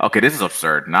like, okay, this is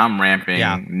absurd. Now I'm ramping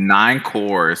 9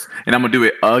 cores, and I'm gonna do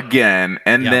it again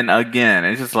and then again.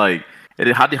 And it's just like,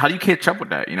 how do you catch up with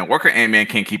that? You know, Worker Ant-Man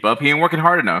can't keep up. He ain't working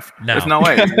hard enough. No. There's no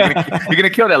way. You're gonna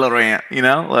kill that little ant. You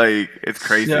know, like it's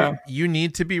crazy. Yeah. You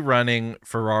need to be running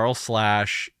Ferraro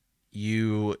Slash.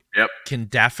 You can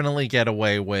definitely get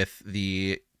away with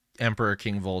the Emperor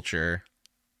King Vulture.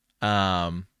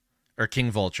 Or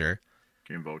King Vulture,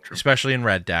 especially in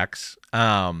red decks.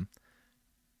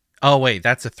 Oh wait,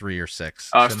 that's a 3 or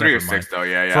 6. Oh, it's 3 or 6 though.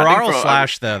 Yeah. Ferraro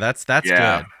Slash though, that's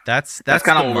good. That's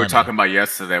kind of what we were talking about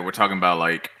yesterday. We're talking about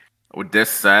like with this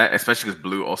set, especially because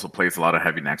blue also plays a lot of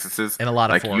heavy nexuses and a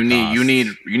lot of like you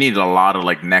need a lot of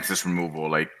like nexus removal.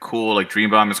 Like cool, like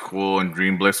Dream Bomb is cool and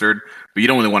Dream Blizzard, but you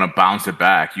don't really want to bounce it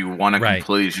back. You want to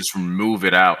completely just remove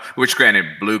it out. Which granted,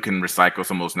 blue can recycle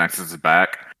some of those nexuses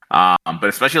back. But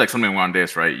especially like something around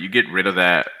this, right? You get rid of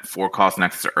that 4-cost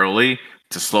nexus early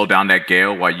to slow down that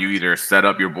gale while you either set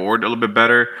up your board a little bit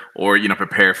better or,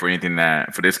 prepare for anything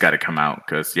for this guy to come out.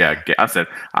 Because, I said,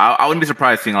 I wouldn't be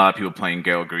surprised seeing a lot of people playing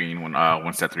Gale Green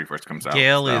when Set 3 first comes out.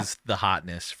 Gale is the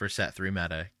hotness for Set 3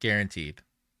 meta, guaranteed.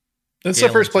 That's Gale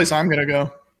the first place I'm going to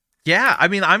go. Yeah, I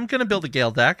mean, I'm going to build a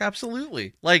Gale deck,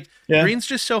 absolutely. Like, Green's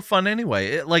just so fun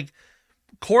anyway.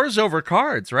 Cores over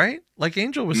cards, right? Like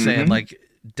Angel was saying, like,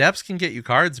 depths can get you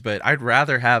cards, but I'd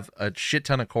rather have a shit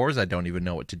ton of cores I don't even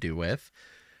know what to do with.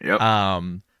 Yep.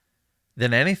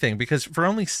 Than anything, because for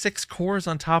only 6 cores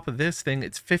on top of this thing,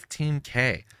 it's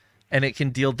 15k, and it can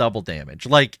deal double damage.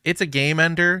 Like, it's a game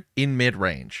ender in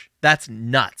mid-range. That's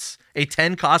nuts. A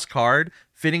 10-cost card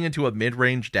fitting into a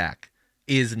mid-range deck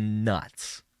is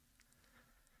nuts.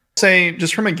 Say,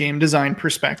 just from a game design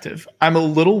perspective, I'm a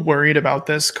little worried about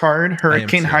this card,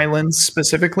 Hurricane Highlands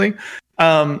specifically.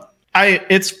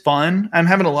 It's fun. I'm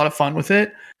having a lot of fun with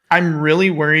it. I'm really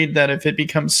worried that if it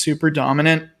becomes super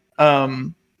dominant,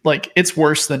 it's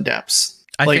worse than Depths.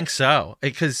 I think so.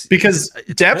 Because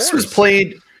Depths was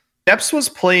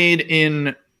played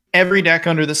in every deck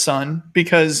under the sun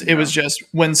because it was just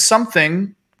when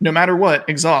something, no matter what,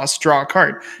 exhausts, draw a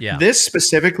card. Yeah. This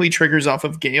specifically triggers off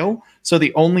of Gale. So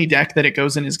the only deck that it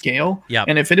goes in is Gale. Yep.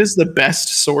 And if it is the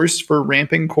best source for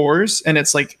ramping cores and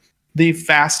it's like the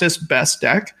fastest, best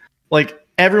deck, like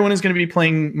everyone is going to be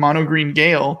playing mono green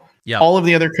Gale. Yeah. All of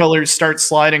the other colors start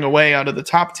sliding away out of the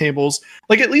top tables.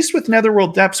 Like at least with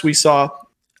Netherworld Depths, we saw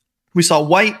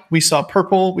white, we saw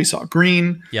purple, we saw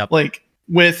green. Yep. Like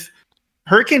with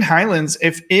Hurricane Highlands,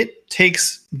 if it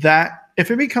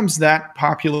becomes that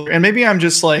popular, and maybe I'm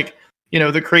just like,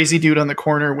 the crazy dude on the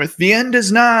corner with the end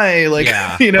is nigh, like,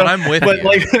 but I'm with you.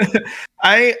 Like,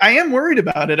 I am worried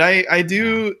about it. I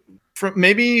do. From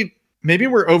maybe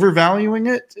we're overvaluing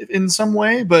it in some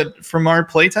way, but from our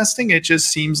playtesting, it just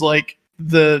seems like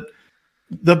the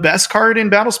best card in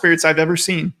Battle Spirits I've ever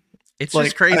seen. It's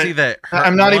just crazy that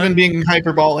I'm not even being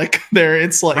hyperbolic there.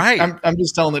 It's like, right. I'm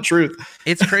just telling the truth.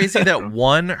 It's crazy that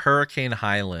one Hurricane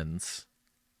Highlands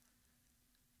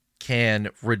can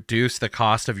reduce the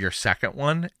cost of your second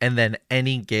one, and then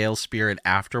any Gale Spirit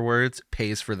afterwards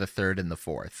pays for the third and the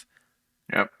fourth.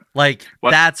 Yep. Like,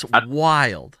 that's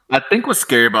wild. I think what's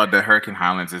scary about the Hurricane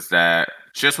Highlands is that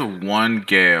just with one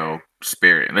Gale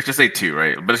Spirit, let's just say two,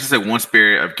 right? But let's just say one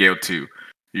Spirit of Gale 2,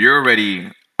 you're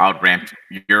already out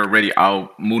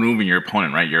maneuvering your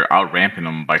opponent, right? You're out ramping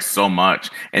them by so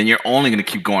much, and you're only going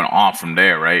to keep going off from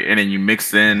there, right? And then you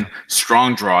mix in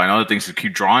strong draw and other things to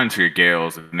keep drawing to your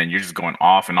Gales, and then you're just going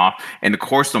off and off. And the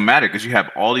cores don't matter because you have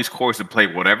all these cores to play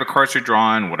whatever cards you're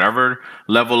drawing, whatever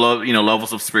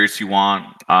levels of spirits you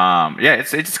want. It's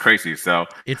just crazy. So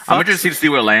I'm interested to see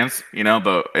where it lands,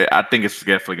 but I think it's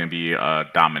definitely going to be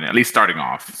dominant, at least starting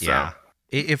off. So. Yeah,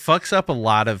 it fucks up a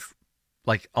lot of.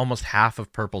 Like almost half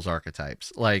of Purple's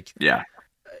archetypes. Like, yeah,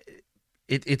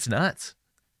 it's nuts.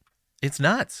 It's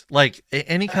nuts. Like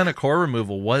any kind of core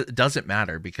removal doesn't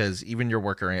matter because even your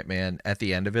worker Ant-Man at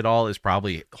the end of it all is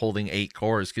probably holding 8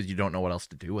 cores because you don't know what else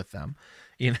to do with them,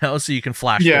 so you can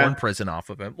flash Thorn Prison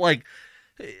off of him. Like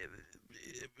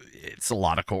it's a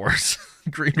lot of cores.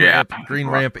 Green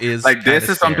ramp is like, this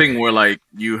is scary. something where like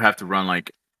you have to run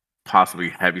like possibly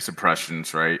heavy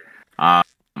suppressions, right?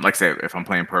 Like I said, if I'm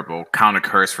playing purple, counter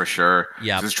curse for sure.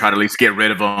 Yeah. Just try to at least get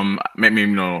rid of them. Maybe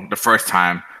the first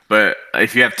time. But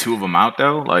if you have 2 of them out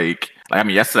though,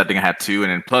 yesterday I think I had 2, and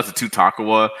then plus the 2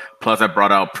 Takawa, plus I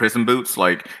brought out prison boots.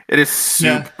 Like it is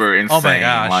super insane. Oh my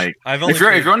gosh! Like if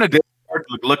you're on the Discord,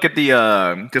 look at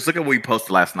the just look at what we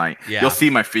posted last night. Yeah. You'll see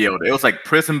my field. It was like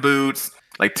prison boots,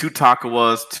 like 2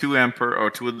 Takawas, 2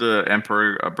 of the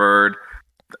Emperor bird.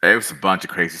 It was a bunch of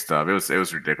crazy stuff. It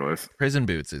was ridiculous. Prison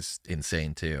Boots is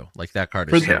insane too. Like that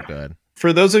card is so good.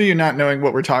 For those of you not knowing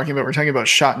what we're talking about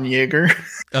Schottenjäger.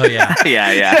 Oh yeah,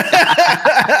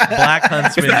 yeah. Black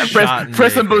Huntsman.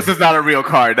 Prison Boots is not a real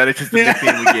card. That is just the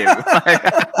nickname we give.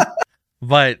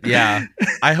 But yeah,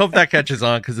 I hope that catches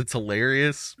on because it's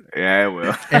hilarious. Yeah, it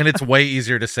will. And it's way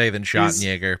easier to say than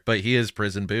Schottenjäger, but he is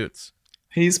Prison Boots.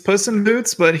 He's Puss in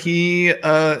Boots, but he's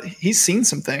seen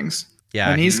some things. Yeah,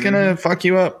 and he's gonna fuck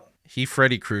you up. He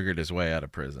Freddy Kruegered his way out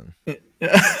of prison.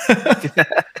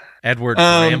 Edward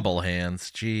Bramble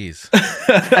Hands. Jeez.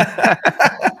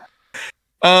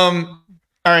 All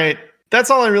right, that's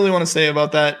all I really want to say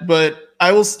about that. But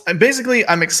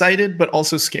I'm excited, but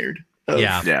also scared.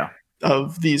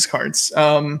 Of these cards.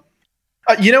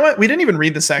 You know what? We didn't even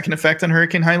read the second effect on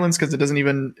Hurricane Highlands because it doesn't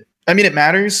even. I mean, it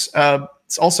matters.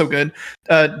 It's also good.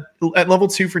 At level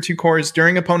 2 for 2 cores,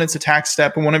 during opponent's attack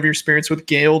step, one of your spirits with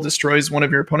Gale destroys one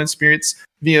of your opponent's spirits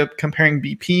via comparing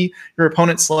BP. Your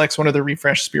opponent selects one of the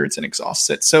refresh spirits and exhausts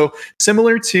it. So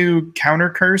similar to Counter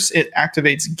Curse, it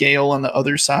activates Gale on the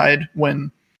other side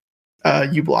when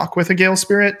you block with a Gale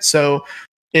spirit. So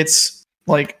it's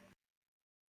like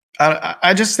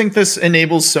I just think this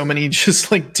enables so many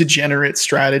just like degenerate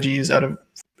strategies out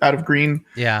of green.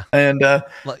 Yeah, and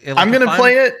I'm gonna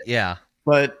play it. Yeah.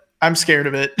 But I'm scared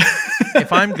of it.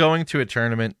 If I'm going to a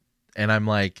tournament and I'm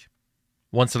like,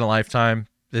 once in a lifetime,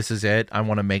 this is it. I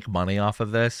want to make money off of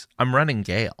this. I'm running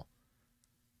Gale.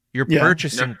 You're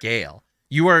purchasing Gale.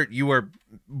 You are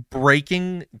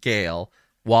breaking Gale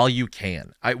while you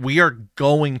can. We are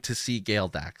going to see Gale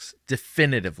decks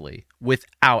definitively,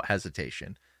 without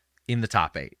hesitation, in the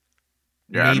top 8.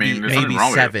 Yeah, maybe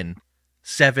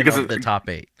seven of the top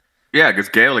 8. Yeah, because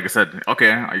Gale, like I said,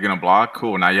 okay, are you gonna block?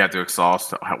 Cool. Now you have to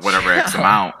exhaust whatever X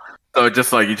amount. So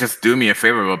just like you just do me a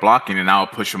favor of blocking, and I'll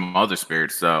push some other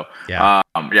spirits. So I'll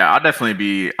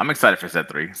definitely I'm excited for set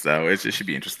 3. So it should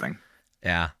be interesting.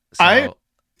 Yeah. So,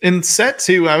 in set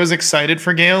 2, I was excited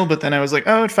for Gale, but then I was like,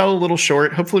 oh, it fell a little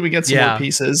short. Hopefully we get some more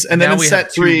pieces. And then in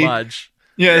set 3,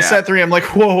 set 3, I'm like,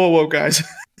 whoa, guys.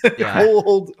 Yeah.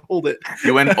 hold it.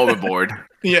 You went overboard.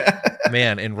 Yeah.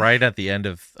 Man, and right at the end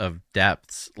of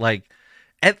depths, like,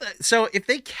 so if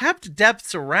they kept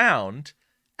depths around,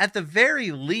 at the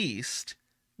very least,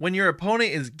 when your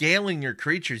opponent is galing your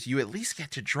creatures, you at least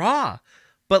get to draw.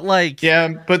 But like, Yeah,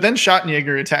 but then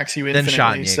Schottenjäger attacks you then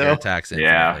infinitely. Schottenjäger attacks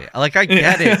Yeah. infinitely. Like, I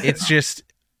get it. It's just,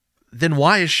 then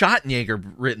why is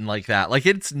Schottenjäger written like that? Like,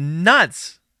 it's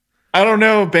nuts. I don't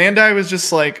know. Bandai was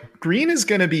just like, green is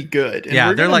going to be good. And Yeah,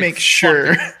 we're they're going to like, make "Fuck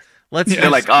sure. it. Let's They're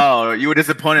like, oh, you were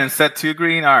disappointed in set 2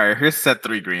 green? All right, here's set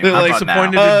 3 green. They're How like, about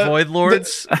disappointed now? in Void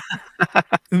Lords.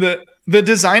 The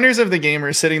designers of the game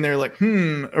are sitting there like,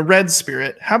 a red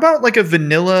spirit. How about like a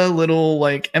vanilla little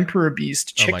like Emperor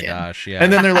Beast chicken? Oh my gosh, yeah.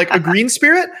 And then they're like, a green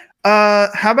spirit? How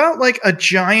about like a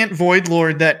giant Void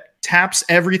Lord that taps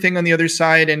everything on the other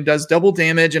side and does double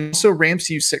damage and also ramps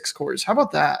you 6 cores? How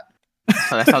about that?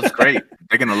 That sounds great.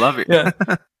 They're gonna love it. Yeah.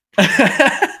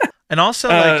 And also,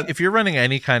 like, if you're running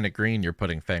any kind of green, you're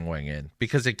putting Feng Wing in.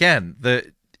 Because again,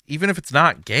 even if it's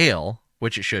not Gale,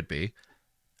 which it should be,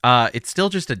 it's still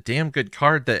just a damn good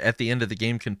card that at the end of the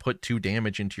game can put 2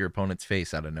 damage into your opponent's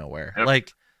face out of nowhere. Yep.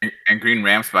 Like, And green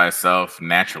ramps by itself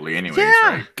naturally, anyways.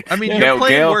 yeah. Right? I mean, you're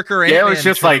playing Worker Gale Ant-Man is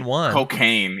just turn like 1.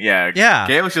 cocaine. Yeah. Yeah.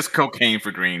 Gale is just cocaine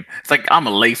for green. It's like, I'm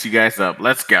gonna lace you guys up.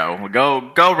 Let's go.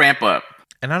 Go ramp up.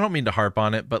 And I don't mean to harp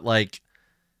on it, but like,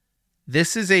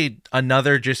 this is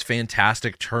another just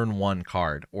fantastic turn 1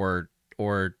 card, or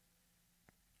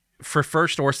for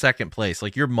first or second place.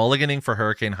 Like, you're mulliganing for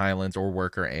Hurricane Highlands or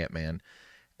Worker Ant-Man,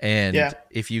 and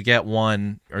if you get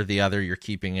one or the other, you're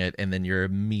keeping it, and then you're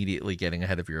immediately getting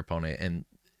ahead of your opponent, and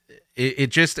it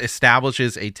just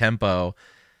establishes a tempo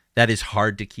that is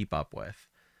hard to keep up with.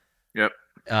 Yep.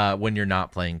 When you're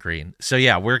not playing green. So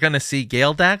yeah, we're gonna see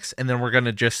Gale decks, and then we're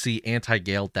gonna just see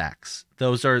anti-Gale decks.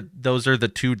 Those are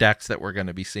the 2 decks that we're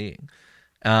gonna be seeing.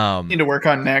 Need to work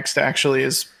on next actually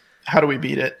is how do we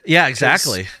beat it? Yeah,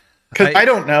 exactly. Because I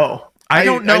don't know. I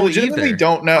don't know I legitimately either.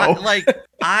 don't know.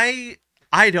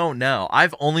 I don't know.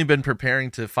 I've only been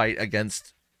preparing to fight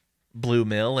against Blue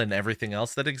Mill and everything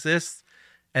else that exists,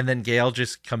 and then Gale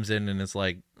just comes in and is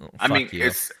like, oh, I mean,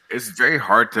 it's very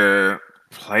hard to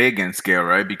play against Gale,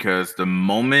 right? Because the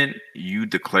moment you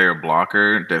declare a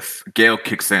blocker, Gale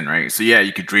kicks in, right? So yeah,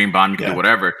 you could Dream Bomb, you can do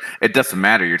whatever. It doesn't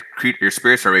matter. Your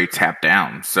spirits are already tapped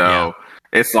down. So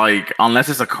it's like, unless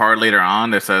it's a card later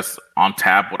on that says on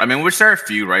tap. I mean, which there are a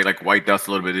few, right? Like White Dust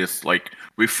a little bit is like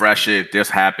refresh it. This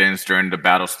happens during the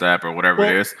battle step or whatever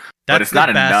it is. But it's not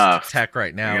enough. Tech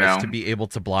right now is to be able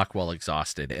to block while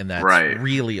exhausted, and that's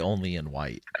really only in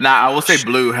white. Now, I will say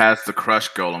blue has the Crush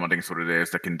Golem, I think is what it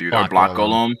is, that can do that. Block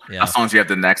Golem. Yeah. As long as you have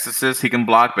the Nexuses, he can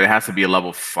block, but it has to be a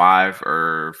level 5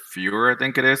 or fewer, I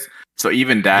think it is. So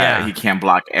even that, he can't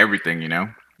block everything,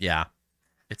 Yeah.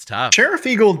 It's tough. Sheriff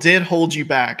Eagle did hold you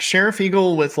back. Sheriff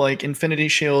Eagle with like infinity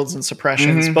shields and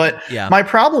suppressions. But my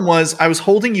problem was I was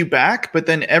holding you back, but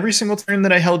then every single turn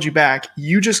that I held you back,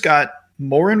 you just got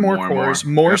more and more cores,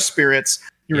 more spirits.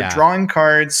 You were drawing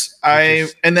cards.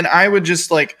 And then I would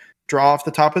just like draw off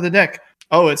the top of the deck.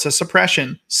 Oh, it's a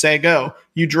suppression. Say go.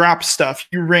 You drop stuff.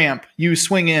 You ramp. You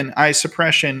swing in. I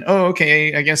suppression. Oh,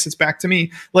 okay. I guess it's back to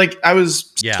me. Like I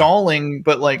was stalling,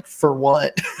 but like for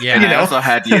what? Yeah. And I also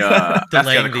had the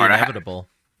delaying the inevitable.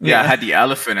 I had the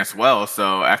elephant as well.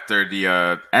 So after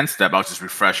the end step, I'll just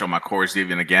refresh all my cores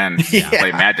even again.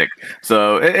 Play Magic.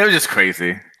 So it was just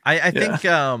crazy. I think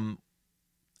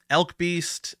Elk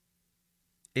Beast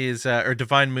is or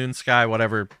Divine Moon Sky,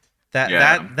 whatever. That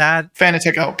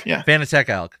Fanatec Elk, Fanatec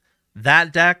Elk.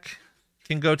 That deck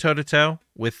can go toe to toe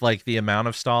with like the amount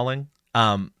of stalling.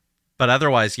 But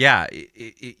otherwise,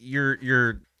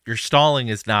 your stalling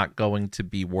is not going to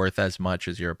be worth as much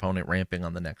as your opponent ramping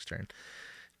on the next turn.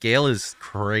 Gale is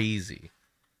crazy.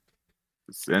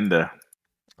 Cinda.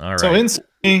 All right. So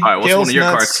instantly, all right, what's Gale's one of your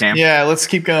nuts. cards, Cam? Yeah, let's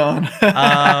keep going.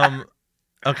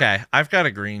 Okay, I've got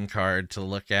a green card to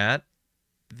look at.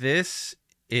 This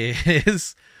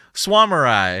is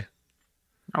Swamurai.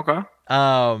 Okay.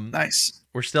 Nice.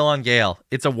 We're still on Gale.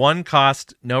 It's a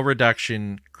 1-cost, no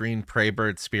reduction green Prey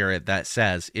Bird spirit that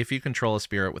says, if you control a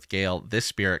spirit with Gale, this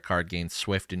spirit card gains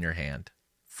Swift in your hand.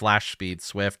 Flash speed,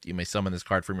 Swift. You may summon this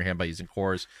card from your hand by using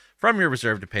cores from your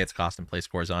reserve to pay its cost and place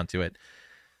cores onto it.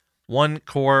 1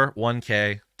 core,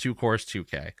 1k. 2 cores,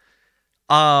 2k.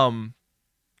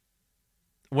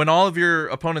 When all of your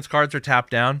opponent's cards are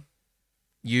tapped down,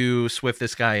 you Swift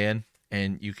this guy in,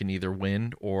 and you can either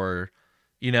win or,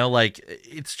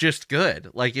 it's just good.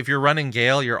 Like, if you're running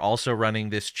Gale, you're also running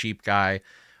this cheap guy.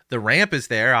 The ramp is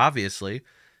there, obviously,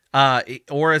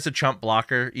 or as a chump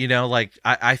blocker.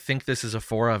 I think this is a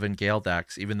 4 of in Gale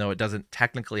decks, even though it doesn't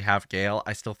technically have Gale.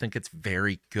 I still think it's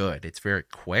very good. It's very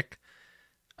quick.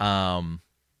 And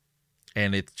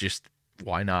it's just,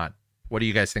 why not? What do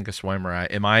you guys think of Swimurai?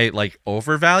 Am I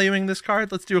overvaluing this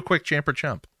card? Let's do a quick champ or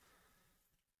chump.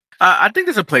 I think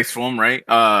there's a place for him, right?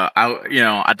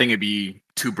 I think it'd be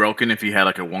too broken if he had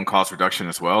like a 1 cost reduction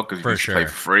as well, because you For can just play sure.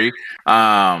 for free.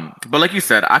 But like you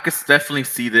said, I could definitely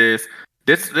see this.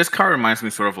 This card reminds me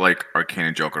sort of like Arcane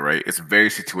and Joker, right? It's very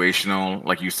situational.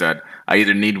 Like you said, I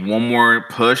either need one more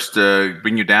push to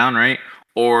bring you down, right?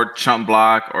 Or chump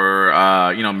block, or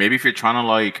maybe if you're trying to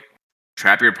like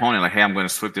trap your opponent, like, hey, I'm going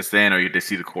to swift this in, or they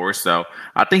see the course. So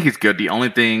I think he's good. The only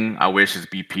thing I wish his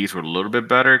BPs were a little bit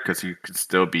better, because he could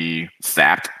still be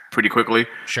sapped pretty quickly.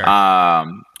 Sure.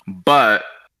 But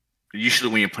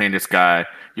usually when you're playing this guy,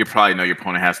 you probably know your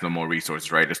opponent has no more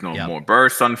resources, right? There's no Yep. more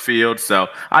bursts on the field. So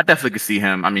I definitely could see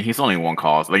him. I mean, he's only 1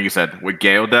 cost. Like you said, with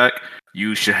Gale deck,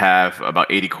 you should have about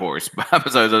 80 cores.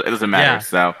 So it doesn't matter. Yeah.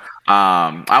 So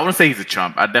I wouldn't say he's a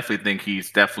chump. I definitely think he's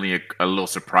definitely a little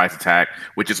surprise attack,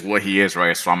 which is what he is, right?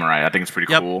 A samurai. I think it's pretty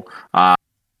Yep. cool.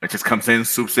 It just comes in,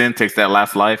 swoops in, takes that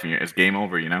last life, and it's game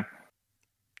over,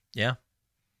 Yeah.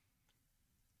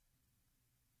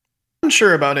 I'm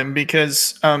unsure about him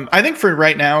because I think for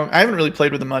right now, I haven't really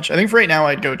played with him much. I think for right now,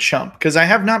 I'd go Chump because I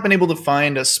have not been able to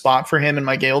find a spot for him in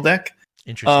my Gale deck.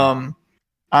 Interesting.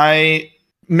 I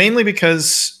mainly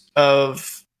because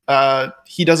of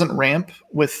he doesn't ramp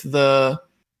with the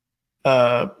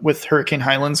with Hurricane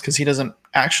Highlands because he doesn't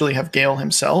actually have Gale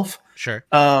himself. Sure.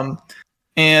 But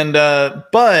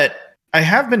I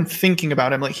have been thinking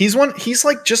about him. Like he's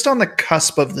like just on the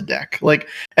cusp of the deck. Like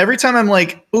every time I'm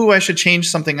like, ooh, I should change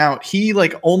something out, he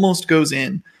like almost goes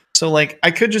in. So like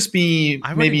I could just be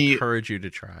I would maybe encourage you to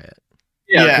try it.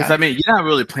 Yeah, Yeah. because I mean, you're not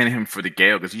really playing him for the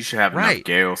Gale, because you should have enough Right.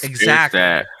 Gale spirits Exactly.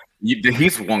 that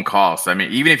he's 1 cost. I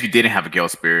mean, even if you didn't have a Gale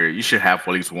spirit, you should have at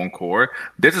least 1 core.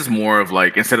 This is more of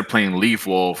like, instead of playing Leaf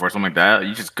Wolf or something like that,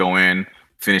 you just go in,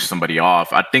 finish somebody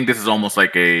off. I think this is almost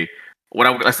like I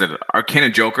said, Arcane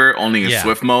and Joker only in Yeah.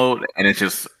 Swift mode, and it's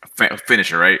just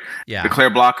finisher, right? Yeah. Declare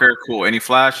blocker, cool. Any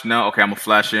flash? No, okay, I'm gonna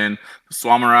flash in.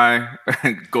 Swamurai,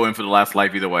 go in for the last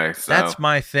life either way. So That's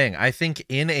my thing. I think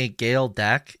in a Gale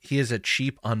deck, he is a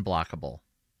cheap unblockable.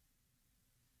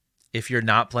 If you're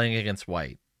not playing against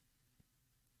white,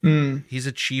 he's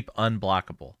a cheap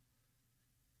unblockable.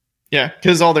 yeah,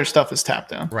 because all their stuff is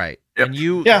tapped down. Right. Yep. And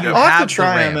you Yeah, I'll have to have the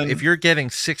try him ramp. and- If you're getting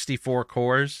 64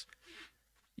 cores,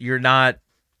 you're not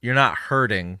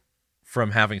hurting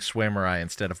from having Swamurai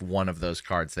instead of one of those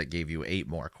cards that gave you 8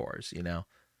 more cores, you know?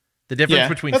 The difference Yeah,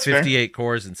 between that's fair. 58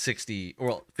 cores and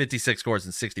 56 cores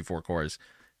and 64 cores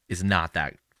is not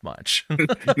that much.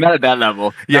 not at that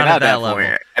level. Yeah, not at that level.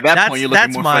 point. At that point, you're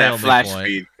looking more for that only flash point.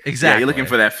 speed. Exactly. Yeah, you're looking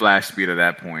for that flash speed at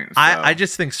that point. So. I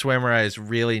just think Swamurai is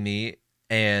really neat,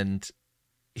 and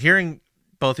hearing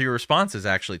both of your responses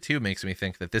actually too makes me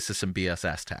think that this is some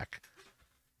BSS tech.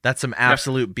 That's some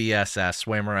absolute BSS.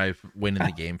 Swamurai winning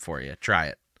the game for you. Try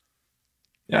it.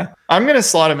 Yeah, I'm gonna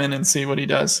slot him in and see what he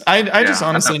does. I just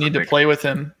honestly need to think. play with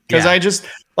him because Yeah. I just,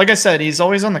 like I said, he's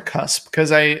always on the cusp.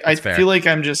 Because I fair. feel like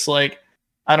I'm just like,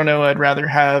 I don't know. I'd rather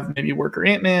have maybe Worker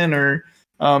Ant-Man or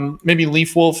maybe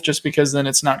Leaf Wolf, just because then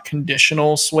it's not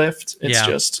conditional Swift. It's Yeah.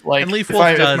 just like And Leaf if Wolf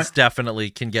I- if does my- definitely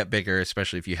can get bigger,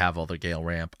 especially if you have all the Gale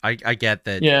ramp. I get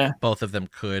that Yeah, both of them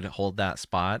could hold that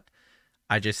spot.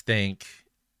 I just think,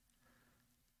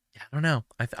 I don't know.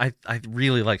 I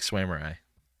really like Swamurai.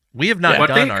 We have not Yeah.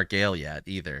 done our Gale yet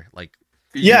either. Like,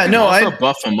 Yeah, you can no, also I-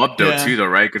 buff him up though yeah. too, though,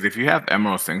 right? Because if you have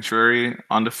Emerald Sanctuary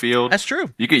on the field, that's true.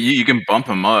 you can bump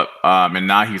him up, and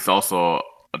now he's also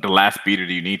the last beater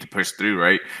that you need to push through,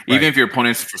 right? Even Right. if your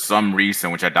opponent's for some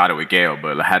reason, which I doubt it with Gale,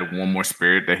 but had one more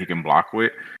spirit that he can block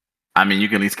with, I mean, you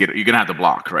can at least you're gonna have to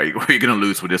block, right? You're gonna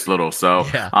lose with this little. So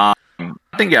Yeah. I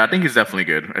think he's definitely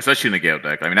good, especially in the Gale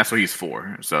deck. I mean, that's what he's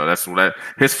for. So that's what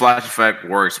his flash effect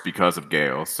works because of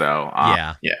Gale. So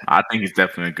Yeah. I think he's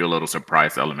definitely a good little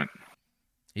surprise element.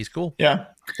 He's cool. yeah.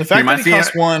 The fact might that see he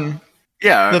costs one,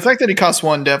 Yeah, the fact that he costs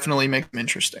one definitely makes him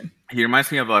interesting. he reminds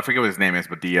me of I forget what his name is,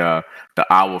 but the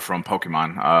owl from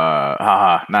Pokemon.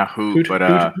 Not Hoot, but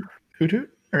Hoot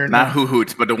or not no? Hoo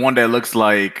Hoots, but the one that looks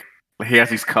like he has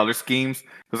these color schemes.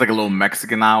 There's like a little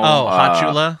Mexican owl. Oh,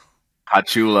 Hachula.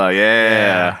 Hachula,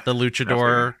 yeah. The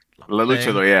luchador. La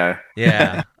Luchador, yeah.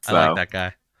 Yeah. I like So- that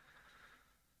guy.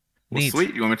 Well, Neat.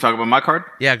 sweet. You want me to talk about my card?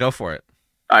 Yeah, go for it.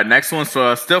 All right, next one.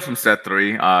 So still from set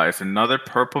 3. It's another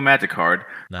purple magic card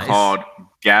Nice. called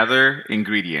Gather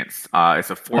Ingredients. It's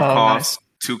a 4 cost,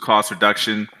 2 cost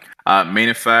reduction. Main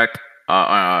effect: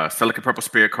 select a purple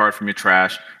spirit card from your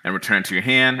trash and return it to your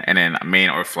hand. And then main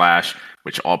or flash,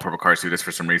 which all purple cards do this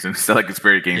for some reason. Select a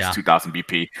spirit gains Yeah. 2,000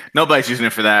 BP. Nobody's using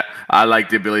it for that. I like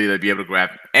the ability to be able to grab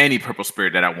any purple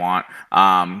spirit that I want.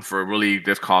 For really,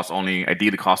 this costs only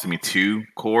ideally costing me 2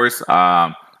 cores.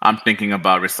 I'm thinking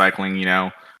about recycling,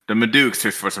 The Medukes,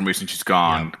 for some reason, she's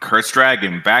gone. Yeah. Cursed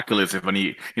Dragon, Baculus. If I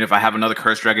need, if I have another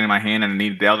Cursed Dragon in my hand and I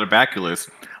need the other Baculus,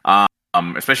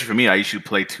 especially for me, I usually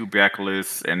play 2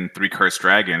 Baculus and 3 Cursed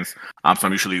Dragons. So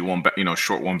I'm usually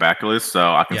short 1 Baculus,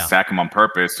 so I can stack them on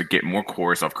purpose to get more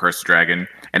cores of Cursed Dragon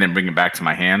and then bring it back to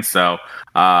my hand. So,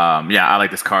 I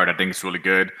like this card. I think it's really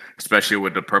good, especially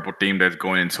with the purple theme that's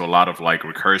going into a lot of like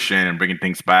recursion and bringing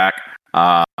things back.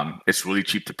 It's really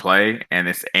cheap to play, and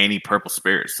it's any purple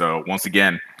spirit. So once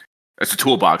again, it's a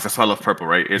toolbox. That's why I love purple,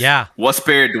 right? It's what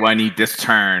spirit do I need this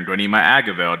turn? Do I need my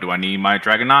Agavel? Do I need my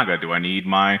Dragonaga? Do I need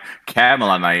my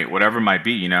Camelot Knight? Whatever it might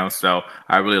be, So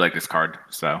I really like this card.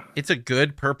 So it's a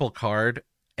good purple card,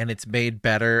 and it's made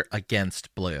better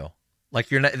against blue. Like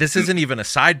this isn't even a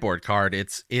sideboard card.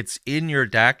 It's in your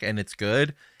deck, and it's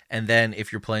good. And then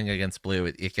if you're playing against blue,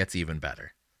 it gets even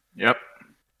better. Yep.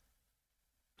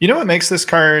 You know what makes this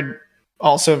card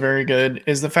also very good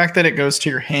is the fact that it goes to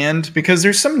your hand, because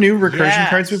there's some new recursion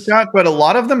cards we've got, but a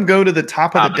lot of them go to the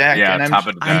top of the deck. Yeah, and top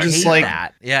of the deck. I'm just like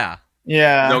that. Yeah.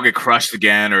 They'll get crushed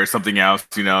again or something else,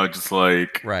 just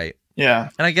like right. Yeah.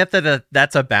 And I get that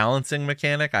that's a balancing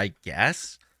mechanic, I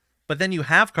guess. But then you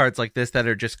have cards like this that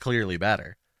are just clearly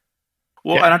better.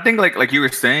 Well, and I think like you were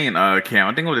saying, Cam,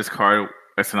 I think with this card,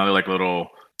 it's another like little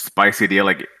spicy idea.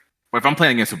 Like if I'm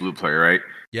playing against a blue player, right?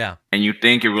 Yeah. And you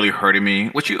think you're really hurting me,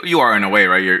 which you are in a way,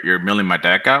 right? You're milling my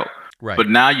deck out. Right. But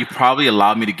now you probably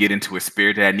allowed me to get into a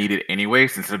spirit that I needed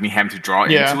anyways, instead of me having to draw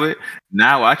into it.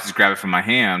 Now I just grab it from my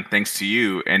hand, thanks to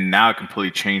you, and now it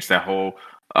completely changed that whole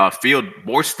field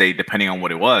board state depending on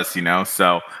what it was,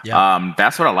 So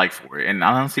that's what I like for it. And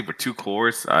honestly, for 2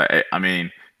 cores, I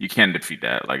mean, you can't defeat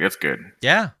that. Like, it's good.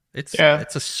 Yeah, it's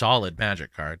a solid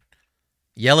Magic card.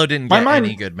 Yellow didn't get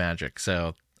any good Magic,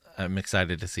 so I'm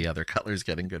excited to see other colors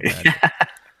getting good Magic.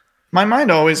 My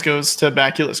mind always goes to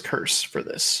Baculus Curse for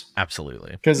this.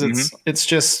 Absolutely. Because it's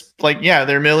just like,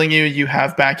 they're milling you. You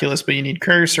have Baculus, but you need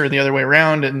Curse, or the other way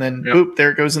around. And then, boop,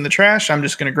 there it goes in the trash. I'm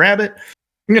just going to grab it.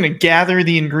 I'm going to gather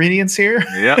the ingredients here.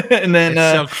 Yeah. And then...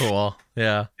 It's so cool.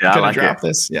 Yeah. Yeah, I'm I going like to drop it.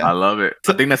 this. Yeah. I love it.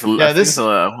 I think that's is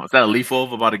that a Leaf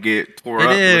Wolf about to get tore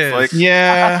up? Is. Looks like.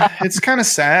 Yeah, it's kind of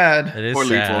sad. It is Poor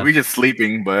Leaf Wolf. He's just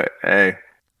sleeping, but hey.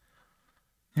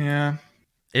 Yeah.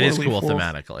 It is cool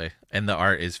thematically, and the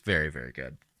art is very, very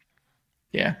good.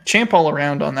 Yeah. Champ all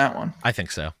around on that one. I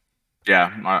think so.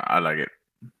 Yeah, I like it.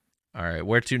 All right.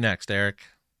 Where to next, Eric?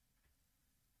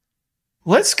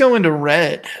 Let's go into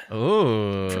red.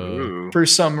 Ooh. For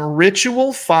some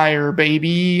Ritual Fire,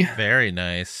 baby. Very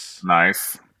nice.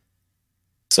 Nice.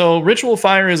 So Ritual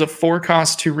Fire is a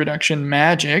 4-cost 2 reduction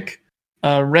magic.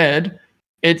 Red.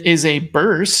 It is a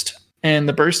burst, and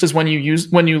the burst is when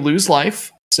you lose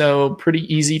life. So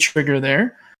pretty easy trigger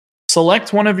there.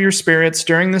 Select one of your spirits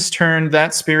during this turn.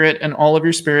 That spirit and all of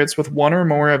your spirits with one or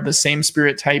more of the same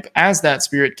spirit type as that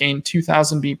spirit gain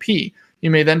 2,000 BP.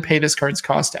 You may then pay this card's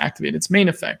cost to activate its main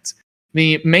effect.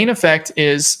 The main effect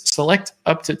is select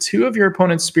up to 2 of your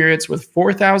opponent's spirits with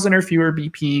 4,000 or fewer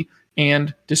BP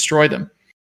and destroy them.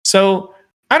 So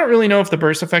I don't really know if the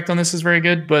burst effect on this is very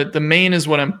good, but the main is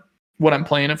what I'm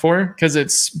playing it for, because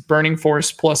it's Burning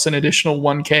Force plus an additional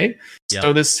 1k. Yep.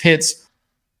 So this hits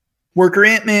Worker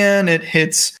Ant-Man, it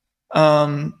hits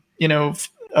a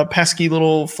pesky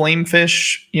little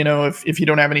Flamefish. If you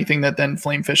don't have anything that then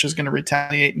Flamefish is going to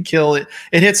retaliate and kill it.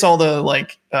 It hits all the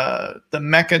the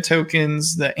mecha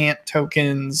tokens, the ant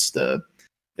tokens,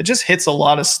 it just hits a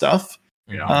lot of stuff.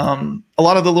 Yeah. A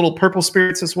lot of the little purple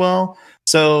spirits as well.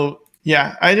 So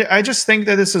yeah, I just think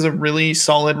that this is a really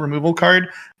solid removal card.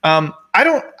 I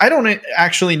don't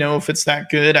actually know if it's that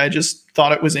good. I just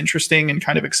thought it was interesting and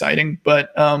kind of exciting.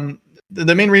 But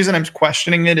the main reason I'm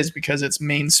questioning it is because it's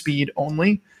main speed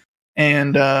only.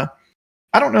 And I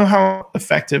don't know how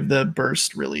effective the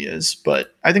burst really is,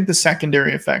 but I think the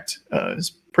secondary effect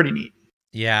is pretty neat.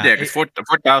 Yeah. Yeah, because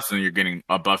 4,000, you're getting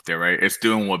a buff there, right? It's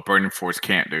doing what Burning Force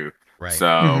can't do. Right. So,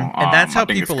 and that's how I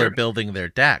think people are building their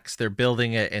decks. They're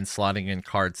building it and slotting in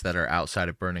cards that are outside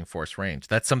of Burning Force range.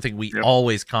 That's something we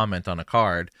always comment on a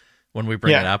card when we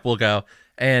bring it up. We'll go,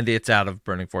 and it's out of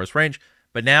Burning Force range.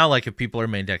 But now, if people are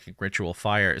main decking Ritual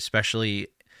Fire, especially...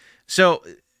 So,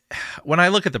 when I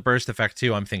look at the burst effect,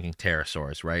 too, I'm thinking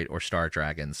Pterosaurs, right? Or Star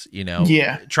Dragons,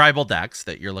 tribal decks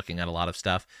that you're looking at a lot of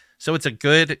stuff. So, it's a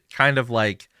good kind of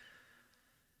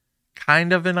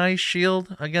an ice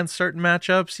shield against certain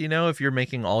matchups. If you're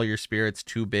making all your spirits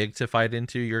too big to fight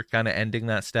into, you're kind of ending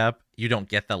that step. You don't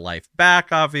get the life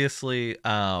back, obviously.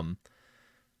 But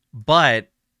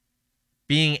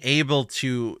being able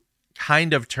to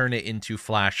kind of turn it into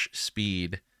flash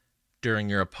speed during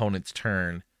your opponent's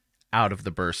turn out of the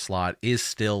burst slot is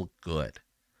still good.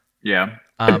 Yeah.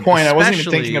 Good point. I wasn't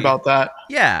even thinking about that.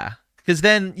 Yeah, because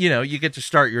then you get to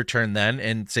start your turn then,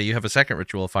 and say you have a second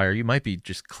ritual fire, you might be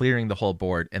just clearing the whole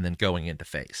board and then going into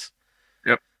face.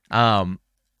 Yep.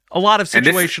 A lot of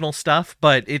situational stuff,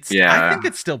 but I think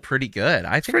it's still pretty good.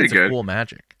 I think it's a cool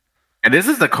magic. And this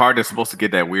is the card that's supposed to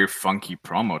get that weird funky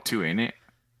promo too, ain't it?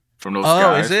 From those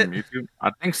guys is it? From YouTube.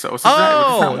 I think so.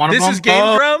 This is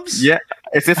Game Grumps? Yeah.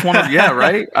 Is this one of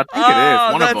right? I think it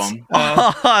is. One of them.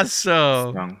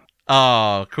 Awesome.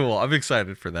 Oh, cool. I'm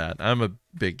excited for that. I'm a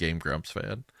big Game Grumps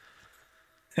fan.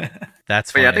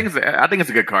 That's funny. Yeah, I think it's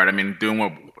a good card. I mean, doing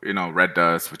what Red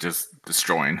does, which is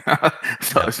destroying.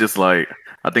 So it's just like,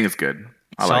 I think it's good.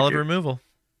 Solid removal.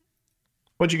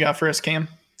 What you got for us, Cam?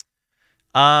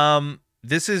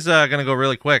 This is gonna go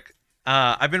really quick.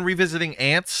 I've been revisiting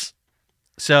Ants.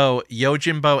 So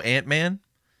Yojimbo Ant-Man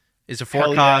is a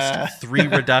 4-cost 3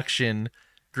 reduction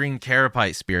green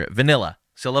Carapace Spirit vanilla.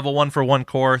 So level 1 for 1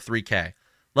 core, 3k.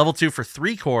 Level 2 for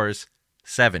 3 cores,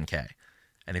 7k.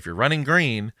 And if you're running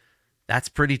green, that's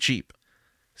pretty cheap.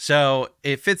 So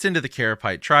it fits into the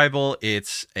Carapite Tribal.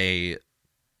 It's a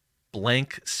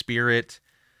blank spirit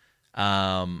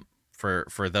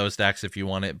for those decks if you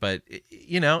want it. But,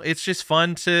 it's just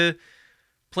fun to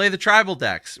play the tribal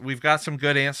decks. We've got some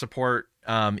good Ant support,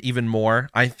 even more.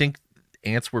 I think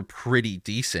Ants were pretty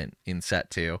decent in set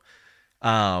 2.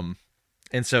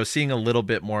 And so seeing a little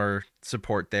bit more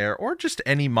support there, or just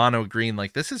any mono green,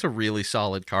 like this is a really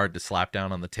solid card to slap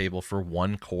down on the table for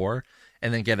 1 core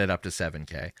and then get it up to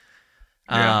 7k.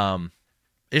 Yeah.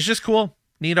 It's just cool.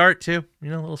 Neat art too. A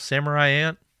little samurai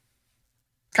ant.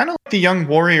 Kind of like the young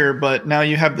warrior, but now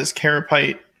you have this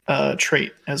Carapite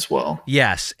trait as well.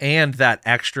 Yes, and that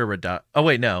extra oh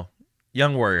wait, no.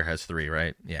 Young warrior has 3,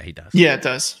 right? Yeah, he does. Yeah, it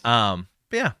does. But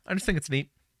yeah, I just think it's neat.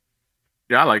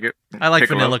 Yeah, I like it. I like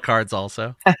vanilla cards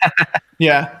also.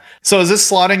 Yeah. So is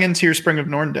this slotting into your Spring of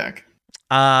Norn deck?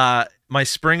 My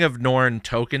Spring of Norn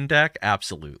token deck,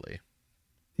 absolutely.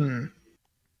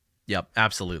 Yep,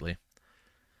 absolutely.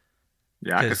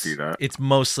 Yeah, I can see that. It's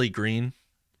mostly green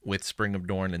with Spring of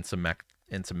Norn and some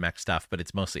mech stuff, but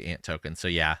it's mostly Ant tokens. So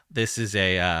yeah, this is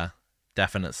a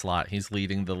definite slot. He's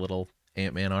leading the little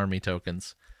Ant-Man army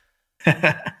tokens.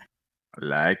 I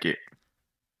like it.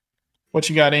 What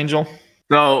you got, Angel?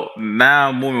 So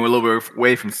now moving a little bit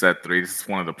away from set 3, this is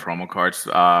one of the promo cards.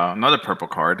 Another purple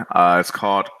card. It's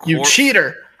called You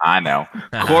Cheater. I know.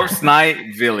 Corpse Knight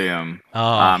Villium.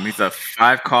 He's a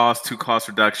 5-cost, 2-cost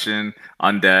reduction,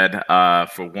 undead.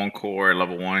 For 1 core,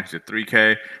 level 1, he's a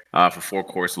 3k. For 4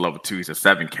 cores, level 2, he's a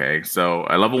 7k. So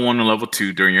at level 1 and level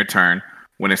 2 during your turn,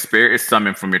 when a spirit is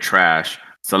summoned from your trash,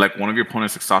 select one of your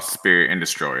opponent's exhausted spirit and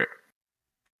destroy it.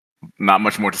 Not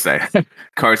much more to say.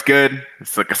 Card's good.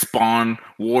 It's like a Spawn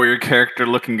warrior character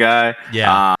looking guy.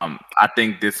 Yeah. I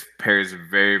think this pairs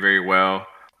very, very well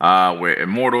with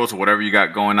Immortals or whatever you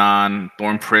got going on.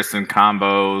 Thorn Prison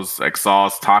combos,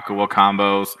 Exhaust, Takawa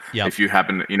combos. Yep. If you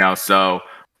happen to, so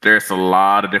there's a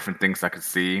lot of different things I could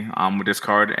see with this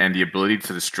card, and the ability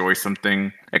to destroy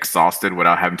something exhausted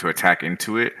without having to attack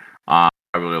into it. I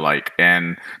really like.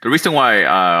 And the reason why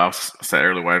I said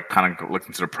earlier, why I kind of looked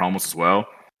into the promos as well.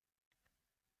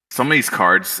 Some of these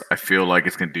cards, I feel like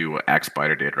it's gonna do what Axe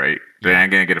Spider did, right? They're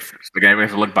gonna have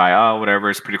to look by, whatever,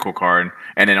 it's a pretty cool card,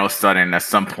 and then all of a sudden, at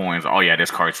some point,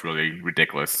 this card's really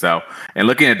ridiculous. So, and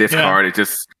looking at this card,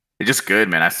 it's just good,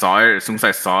 man. I saw it as soon as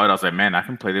I saw it, I was like, man, I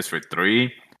can play this for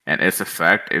 3, and its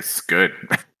effect, it's good.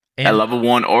 At level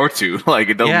 1 or 2, like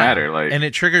it doesn't matter. Like, and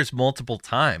it triggers multiple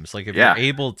times. Like if you're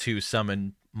able to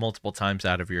summon multiple times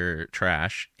out of your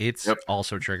trash, it's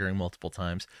also triggering multiple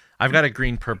times. I've got a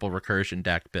green purple recursion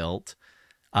deck built,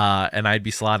 and I'd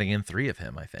be slotting in 3 of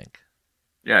him, I think.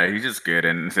 Yeah, he's just good.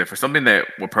 And for something that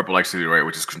what purple likes to do, right,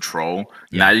 which is control,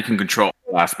 now you can control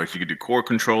all aspects. You can do core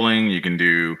controlling, you can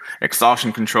do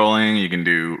exhaustion controlling, you can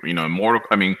do, immortal.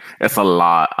 I mean, it's a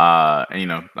lot.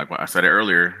 And like what I said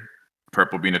earlier,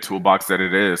 purple being a toolbox that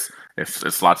it is, if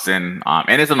it slots in,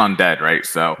 and it's an undead, right?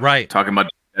 So talking about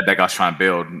the deck I was trying to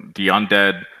build, the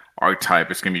undead archetype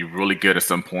is going to be really good at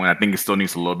some point. I think it still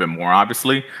needs a little bit more,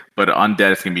 obviously, but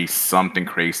undead is going to be something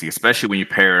crazy, especially when you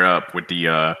pair it up with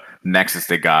the Nexus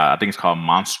they got. I think it's called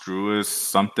Monstrous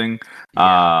something.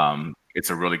 It's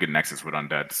a really good Nexus with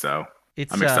undead, so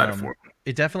I'm excited for it.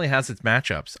 It definitely has its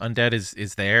matchups. Undead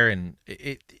is there, and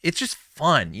it's just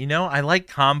fun. I like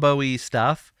combo-y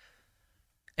stuff.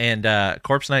 And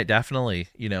Corpse Knight definitely,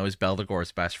 is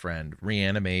Beldegor's best friend.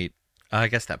 Reanimate. I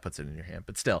guess that puts it in your hand,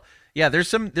 but still, there's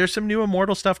some new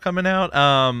immortal stuff coming out.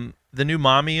 The new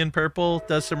mommy in purple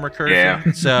does some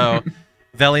recursion, so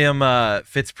Velium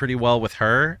fits pretty well with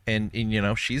her, and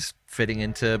she's fitting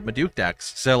into Maduke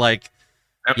decks. So like,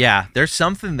 Yep. Yeah, there's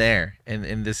something there,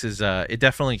 and this is it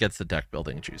definitely gets the deck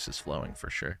building juices flowing for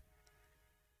sure.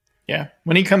 Yeah,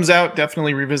 when he comes out,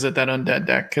 definitely revisit that undead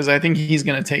deck because I think he's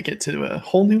going to take it to a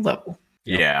whole new level.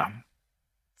 Yep. Yeah,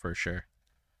 for sure.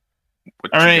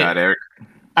 What All you right. got, Eric?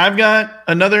 I've got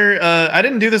another. I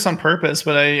didn't do this on purpose,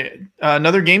 but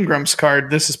another Game Grumps card.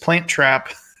 This is Plant Trap.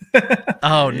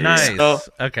 Oh, nice. So,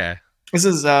 okay. This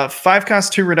is 5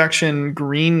 cost 2 reduction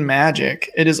green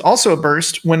magic. It is also a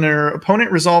burst. When your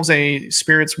opponent resolves a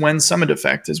spirit's when summoned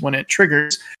effect is when it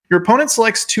triggers. Your opponent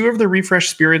selects 2 of the refresh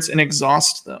spirits and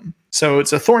exhausts them. So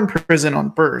it's a Thorn Prison on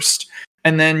burst.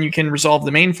 And then you can resolve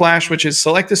the main flash, which is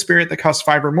select a spirit that costs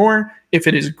 5 or more. If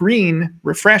it is green,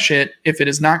 refresh it. If it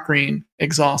is not green,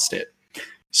 exhaust it.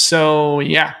 So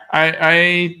yeah,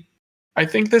 I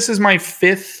think this is my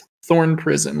 5th Thorn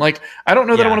Prison. Like, I don't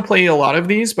know that I want to play a lot of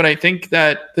these, but I think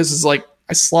that this is like,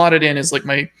 I slot it in as like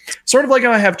my, sort of like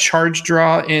how I have Charge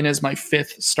Draw in as my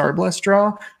 5th Starblast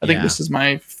draw. I think this is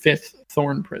my 5th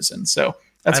Thorn Prison. So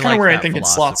that's kind of where I think it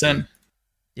slots in.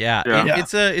 Yeah.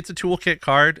 It's a toolkit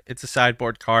card. It's a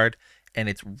sideboard card, and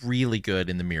it's really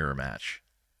good in the mirror match.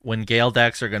 When Gale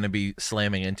decks are going to be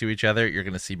slamming into each other, you're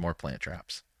going to see more plant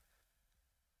traps.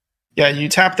 Yeah, you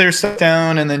tap their stuff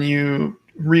down, and then you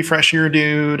refresh your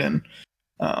dude, and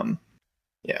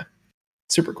yeah,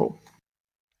 super cool.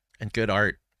 And good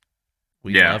art.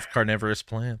 We love carnivorous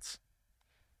plants.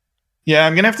 Yeah,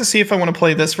 I'm gonna have to see if I want to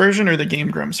play this version or the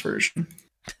Game Grumps version.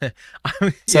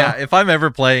 Yeah, if I'm ever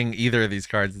playing either of these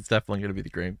cards, it's definitely going to be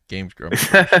the Games Grumps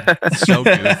version. So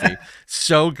goofy.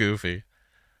 So goofy.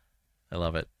 I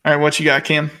love it. All right, what you got,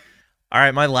 Cam? All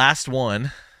right, my last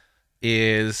one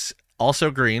is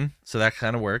also green, so that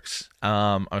kind of works.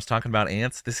 I was talking about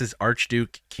ants. This is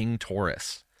Archduke King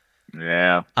Taurus.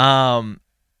 Yeah.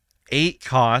 8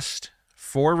 cost,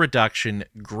 4 reduction,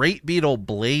 Great Beetle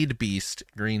Blade Beast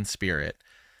Green Spirit.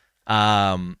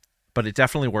 But it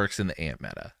definitely works in the ant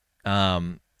meta.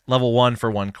 Level 1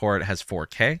 for 1 core, it has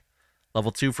 4k.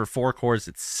 Level 2 for 4 cores,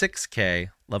 it's 6k.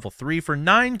 Level 3 for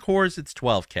 9 cores, it's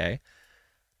 12k.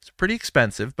 It's pretty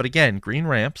expensive, but again, green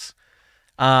ramps.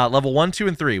 Level 1, 2,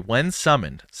 and 3. When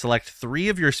summoned, select 3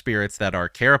 of your spirits that are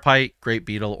Carapace, Great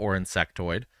Beetle, or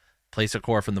Insectoid. Place a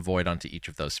core from the void onto each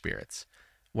of those spirits.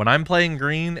 When I'm playing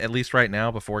green, at least right now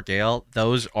before Gale,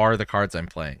 those are the cards I'm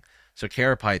playing. So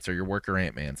Carapites are your worker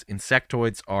Ant-Mans.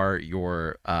 Insectoids are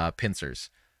your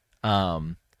pincers.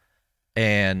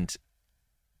 And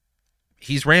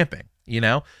he's ramping, you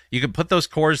know? You can put those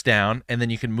cores down, and then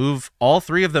you can move all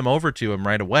 3 of them over to him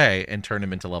right away and turn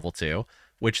him into level 2,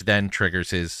 which then triggers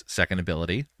his second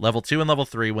ability. Level 2 and level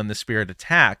 3, when the spirit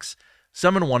attacks,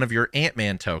 summon one of your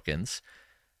Ant-Man tokens.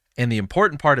 And the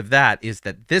important part of that is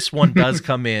that this one does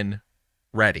come in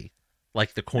ready,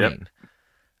 like the queen. Yep.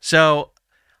 So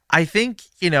I think,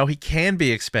 he can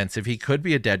be expensive. He could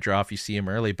be a dead draw if you see him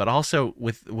early, but also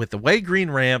with the way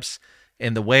green ramps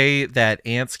and the way that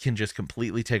ants can just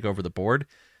completely take over the board,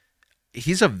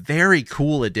 he's a very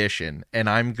cool addition, and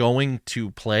I'm going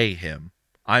to play him.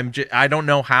 I don't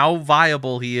know how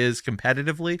viable he is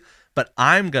competitively, but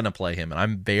I'm going to play him, and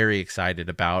I'm very excited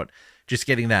about just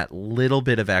getting that little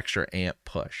bit of extra ant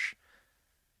push.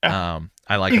 I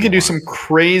like. You can do some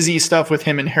crazy stuff with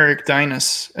him and Herrick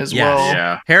Dynus as well.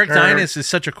 Yeah, Herrick Dynus is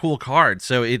such a cool card.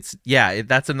 So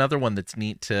that's another one that's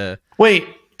neat to. Wait,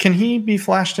 can he be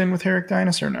flashed in with Herrick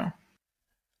Dynus or no?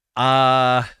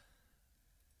 I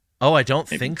don't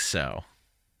think so.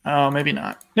 Oh, maybe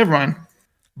not. Never mind.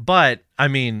 But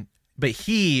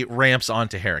he ramps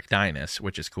onto Herrick Dynus,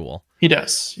 which is cool. He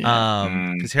does.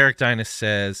 Yeah. Because Herrick Dynus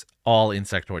says all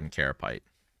Insectoid and Carapace.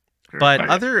 But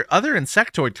other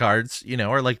Insectoid cards,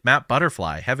 are like Map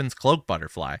Butterfly, Heaven's Cloak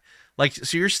Butterfly. Like,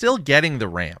 so you're still getting the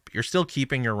ramp. You're still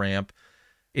keeping your ramp.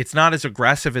 It's not as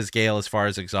aggressive as Gale as far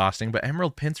as exhausting, but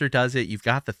Emerald Pincer does it. You've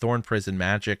got the Thorn Prison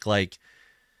magic. Like,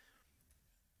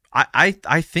 I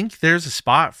think there's a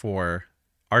spot for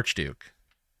Archduke.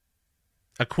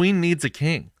 A queen needs a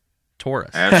king.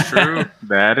 Taurus. That's true.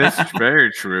 That is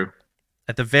very true.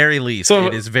 At the very least,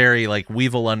 it is very like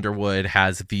Weevil Underwood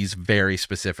has these very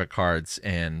specific cards,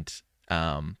 and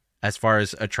as far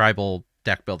as a tribal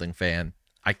deck building fan,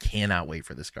 I cannot wait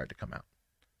for this card to come out.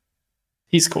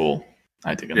 He's cool.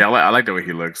 I dig him. Yeah, I like the way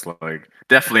he looks. Like,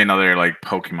 definitely another like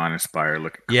Pokemon inspired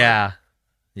looking card. Yeah.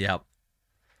 Yep.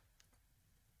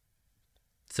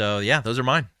 So yeah, those are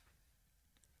mine.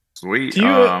 Sweet. Do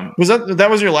you, was that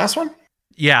was your last one?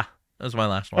 Yeah, that was my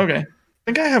last one. Okay, I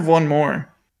think I have one more.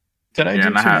 Did I do too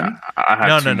many? I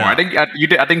had two more. No. I think you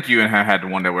did. I think you had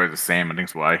one that were the same. I think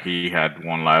that's why he had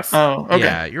one last. Oh, okay.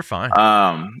 Yeah, you're fine.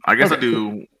 I guess I'll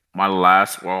do my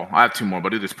last, well, I have two more,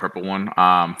 but I'll do this purple one.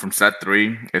 From set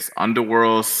 3, it's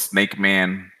Underworld Snake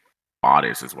Man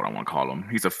Bodies is what I want to call him.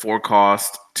 He's a 4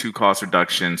 cost, 2 cost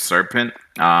reduction serpent.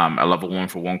 At level 1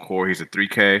 for 1 core, he's a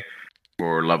 3K.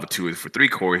 For level 2 is for 3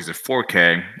 core, he's a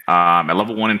 4K. At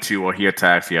level 1 and 2, while he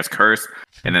attacks, he has Curse.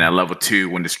 And then at level 2,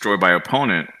 when destroyed by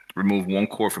opponent, remove 1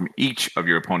 core from each of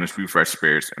your opponent's refresh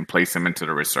spirits and place them into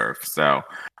the reserve. So,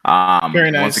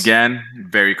 Very nice. once again,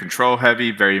 very control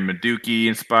heavy, very Maduki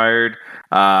inspired.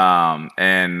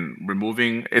 And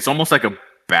removing, it's almost like a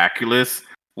Baculus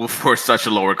for such a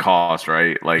lower cost,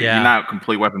 right? Like, Yeah. you're not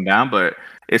complete weapon down, but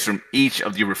it's from each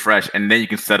of the refresh, and then you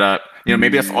can set up, maybe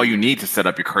that's all you need to set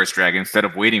up your Curse Dragon instead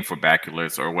of waiting for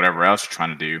Baculus or whatever else you're trying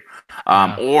to do.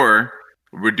 Or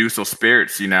reduce those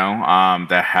spirits,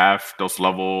 that have those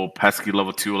pesky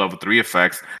level 2, level 3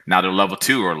 effects. Now they're level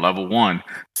 2 or level 1.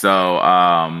 So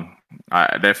I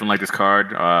definitely like this card.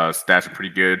 Stats are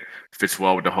pretty good. Fits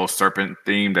well with the whole serpent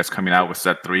theme that's coming out with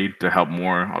set 3 to help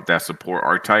more of that support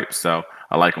archetype. So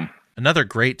I like them. Another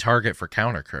great target for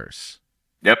counter curse.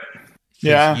 Yep.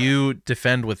 Yeah. You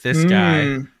defend with this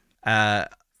guy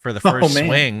for the first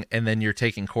swing, and then you're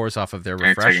taking cores off of their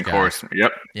refresh taking cores.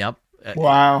 Yep. Yep.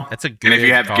 Wow. That's a good. And if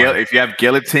you have card. if you have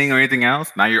guillotine or anything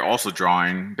else, now you're also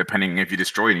drawing, depending if you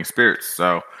destroy any spirits.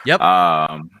 So Yep.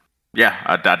 Yeah,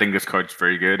 I think this card's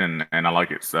very good, and I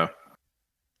like it. So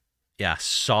yeah,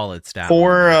 solid stat.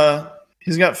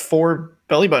 He's got 4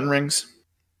 belly button rings.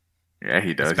 yeah,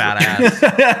 he does. That's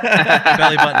badass.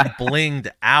 Belly button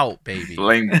blinged out, baby.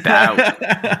 Blinged out.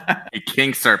 A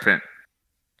king serpent.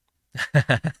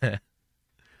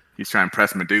 He's trying to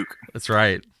press Maduke. That's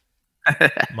right.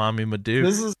 Mommy Maduke.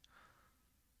 This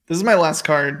is my last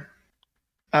card.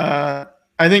 I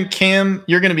think Cam,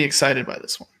 you're going to be excited by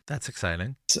this one. That's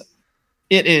exciting.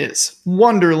 It is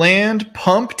Wonderland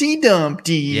Pumpty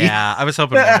Dumpty. Yeah, I was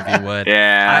hoping one of you would.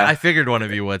 Yeah. I figured one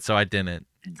of you would, so I didn't.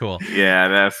 Cool. Yeah,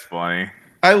 that's funny.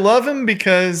 I love him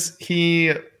because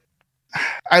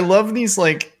I love these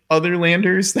like other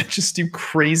landers that just do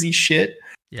crazy shit.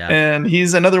 Yeah. And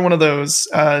he's another one of those.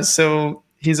 So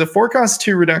he's a 4-cost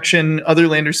 2 reduction, other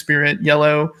lander spirit,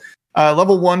 yellow.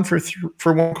 Level 1 for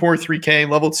 1 core 3K,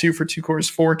 level 2 for 2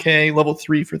 cores 4K, level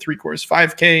 3 for 3 cores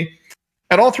 5K.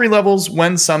 At all 3 levels,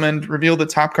 when summoned, reveal the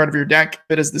top card of your deck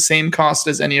that is the same cost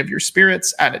as any of your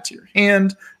spirits, add it to your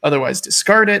hand, otherwise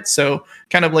discard it. So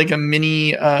kind of like a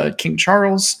mini King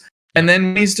Charles. And then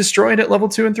when he's destroyed at level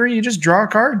 2 and 3, you just draw a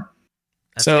card.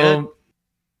 That's so good.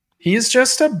 He's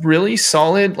just a really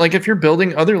solid, like if you're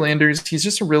building other landers, he's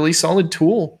just a really solid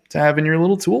tool to have in your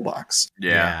little toolbox.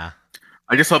 Yeah.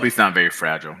 I just hope he's not very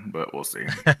fragile, but we'll see.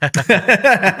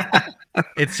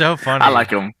 It's so funny. I like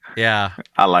him. Yeah.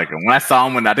 I like him. When I saw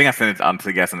him, I think I sent it on to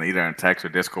you guys either in text or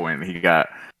Discord when he got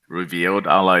revealed.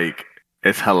 I like,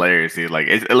 it's hilarious, dude. Like,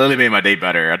 it literally made my day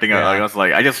better. I think I was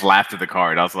like, I just laughed at the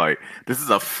card. I was like, this is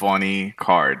a funny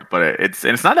card, but it's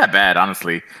not that bad,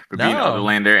 honestly. For being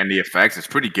Otherlander and the effects, it's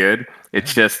pretty good.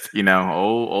 It's just,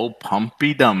 old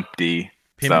Pumpy Dumpty.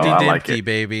 Pimpty So, Dimpty, like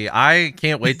baby. I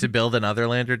can't wait to build an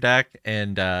Otherlander deck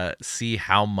and see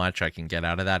how much I can get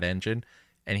out of that engine.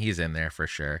 And he's in there for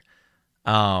sure.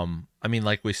 I mean,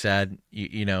 like we said,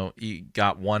 you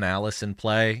got one Alice in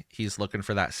play. He's looking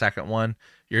for that second one.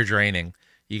 You're draining.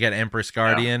 You get Empress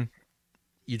Guardian.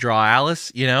 You draw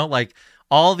Alice. Like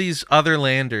all these other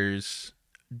landers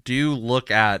do look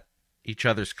at each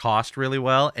other's cost really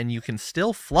well, and you can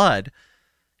still flood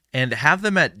and have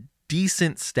them at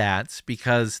decent stats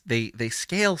because they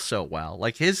scale so well.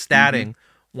 Like his statting,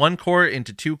 1 core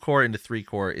into 2 core into 3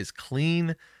 core is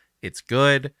clean. It's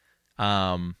good.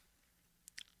 And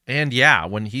yeah,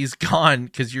 when he's gone,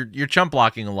 because you're chump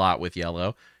blocking a lot with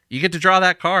yellow, you get to draw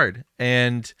that card,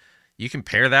 and you can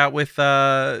pair that with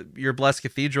your Blessed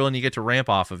Cathedral, and you get to ramp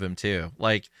off of him too.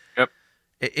 Like, yep,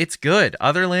 it's good.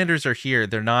 Other landers are here.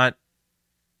 They're not.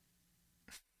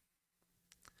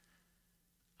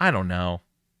 I don't know.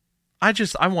 I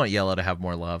want yellow to have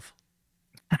more love.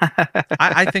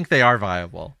 I think they are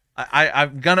viable.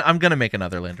 I'm gonna make an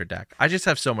Otherlander deck. I just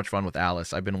have so much fun with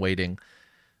Alice. I've been waiting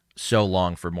so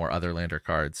long for more Otherlander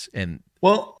cards, and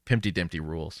Pimpty Dimpty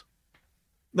rules.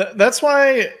 That's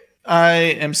why I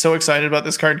am so excited about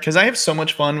this card, because I have so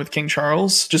much fun with King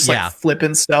Charles, just like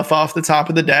flipping stuff off the top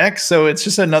of the deck. So it's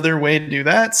just another way to do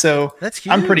that. So that's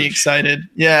huge. I'm pretty excited.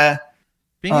 Yeah,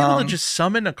 being able to just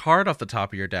summon a card off the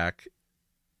top of your deck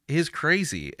is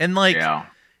crazy, and like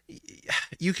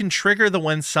you can trigger the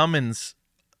when summons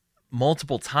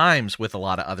multiple times with a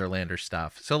lot of Otherlander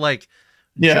stuff. So like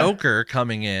Joker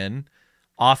coming in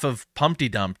off of Pumpty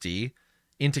Dumpty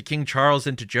into King Charles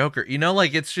into Joker,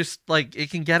 like it's just like it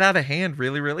can get out of hand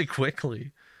really, really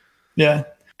quickly. Yeah.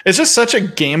 It's just such a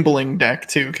gambling deck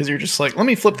too, because you're just like, let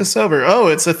me flip this over. Oh,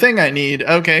 it's a thing I need.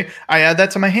 Okay, I add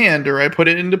that to my hand, or I put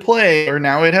it into play, or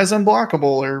now it has unblockable,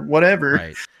 or whatever.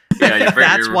 Right. Yeah,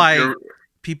 That's why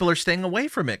people are staying away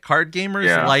from it. Card gamers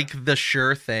Yeah. like the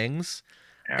sure things.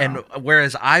 Yeah. And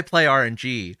whereas I play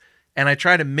RNG and I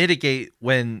try to mitigate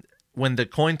when the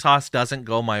coin toss doesn't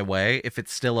go my way, if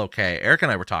it's still okay. Eric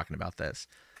and I were talking about this.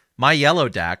 My yellow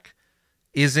deck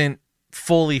isn't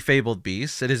fully Fabled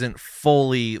Beasts. It isn't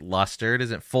fully Luster. It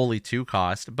isn't fully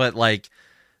 2-cost. But like,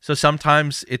 so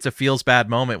sometimes it's a feels bad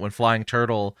moment when Flying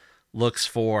Turtle looks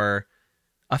for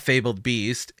a Fabled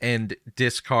Beast and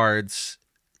discards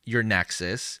your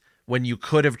Nexus when you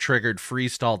could have triggered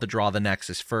Freestall to draw the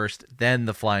Nexus first, then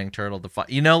the Flying Turtle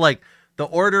to like the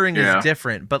ordering is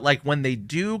different, but like when they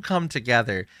do come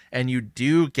together and you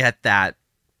do get that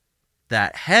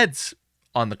heads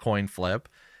on the coin flip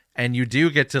and you do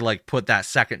get to like put that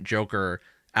second Joker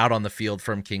out on the field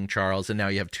from King Charles and now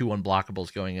you have 2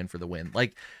 unblockables going in for the win.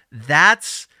 Like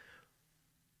that's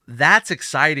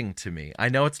exciting to me. I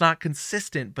know it's not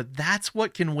consistent, but that's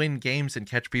what can win games and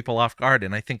catch people off guard.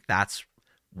 And I think that's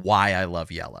why I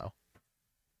love yellow.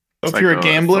 So if you're a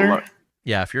gambler,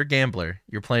 yeah, if you're a gambler,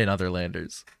 you're playing other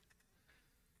landers.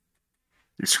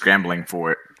 You're scrambling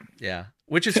for it. Yeah,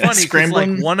 which is funny because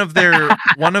like one of their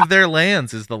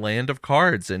lands is the land of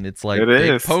cards, and it's like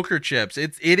big poker chips.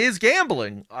 It is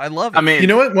gambling. I love it. I mean, you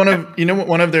know what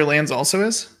one of their lands also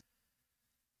is?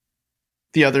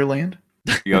 The other land.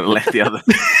 The other.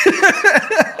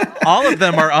 All of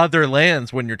them are other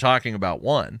lands when you're talking about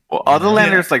one. Well, other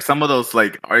landers, like some of those,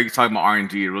 like, are you talking about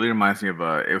RNG? It really reminds me of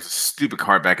it was a stupid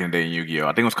card back in the day in Yu-Gi-Oh! I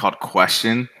think it was called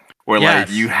Question, where like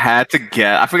you had to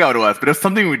get, I forgot what it was, but it was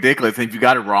something ridiculous. And if you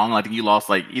got it wrong, I think you lost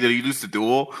like either you lose the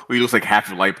duel or you lose like half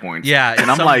your life points. Yeah,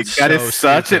 and I'm like, that is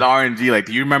such an RNG. Like,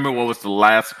 do you remember what was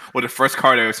the first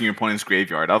card I ever seen in your opponent's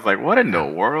graveyard? I was like, what in the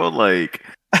world? Like,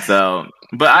 so,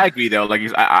 but I agree though. Like,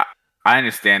 I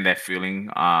understand that feeling.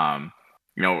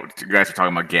 You know, you guys are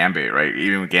talking about Gambit, right?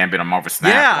 Even with Gambit on Marvel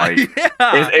Snap,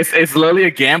 it's literally a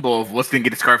gamble of what's going to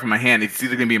get discarded from my hand. It's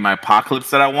either going to be my Apocalypse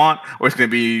that I want, or it's going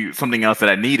to be something else that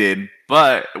I needed.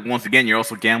 But once again, you're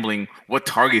also gambling what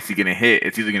targets you're going to hit.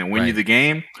 It's either going to win you the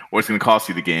game, or it's going to cost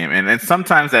you the game. And then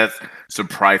sometimes that's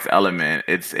surprise element.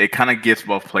 It kind of gives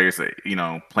both players,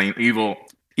 even playing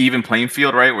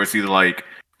field, right? Where it's either like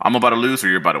I'm about to lose or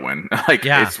you're about to win.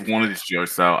 It's one of these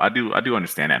jokes. So I do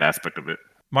understand that aspect of it.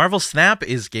 Marvel Snap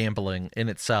is gambling in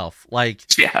itself. Like,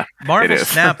 Marvel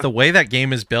Snap, the way that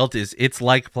game is built is it's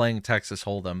like playing Texas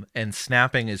Hold'em, and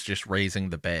snapping is just raising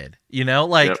the bid. You know,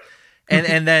 like,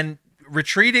 and then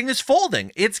retreating is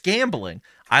folding. It's gambling.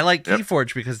 I like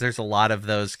Keyforge because there's a lot of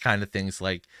those kind of things.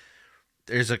 Like,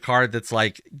 there's a card that's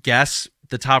like, guess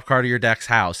the top card of your deck's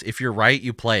house. If you're right,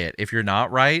 you play it. If you're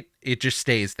not right, it just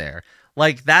stays there.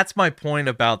 Like, that's my point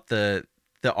about the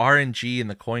RNG and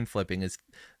the coin flipping is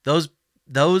those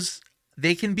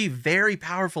they can be very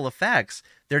powerful effects.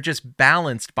 They're just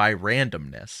balanced by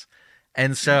randomness.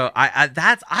 And so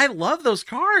I love those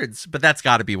cards, but that's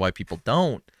got to be why people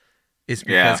don't. Is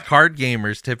because card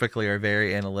gamers typically are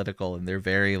very analytical and they're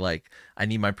very like, I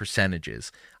need my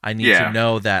percentages. I need to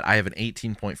know that I have an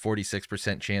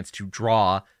 18.46% chance to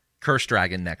draw Curse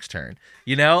Dragon next turn.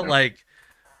 You know, like,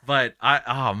 but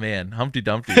oh man, Humpty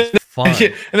Dumpty is fun.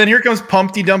 And then here comes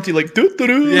Pumpty Dumpty, like,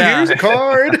 here's a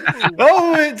card.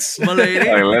 Oh, it's my lady.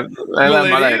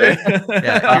 My lady.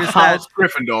 Here's House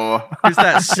Gryffindor. Here's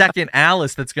that second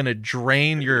Alice that's going to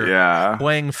drain your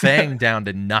Huang Fang down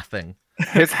to nothing.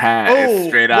 His hat is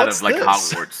straight out of like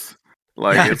Hogwarts.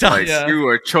 Like, it's like you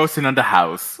are chosen on the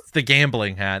house. It's the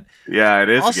gambling hat. Yeah, it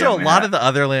is. Also, a lot of the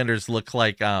other landers look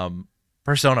like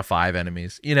Persona 5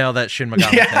 enemies. You know, that Shin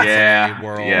Megami Tensei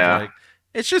world. Yeah. Like,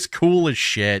 it's just cool as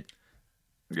shit.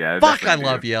 Yeah. Fuck, I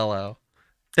love yellow.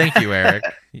 Thank you, Eric.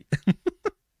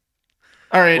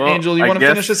 All right, Angel, you want to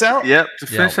finish this out? Yep, to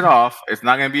finish it off, it's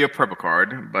not going to be a purple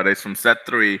card, but it's from set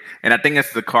 3, and I think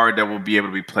it's the card that will be able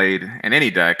to be played in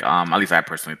any deck, at least I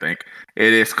personally think.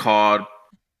 It is called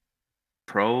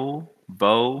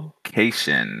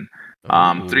Provocation.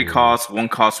 3 costs, 1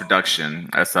 cost reduction.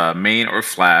 As a main or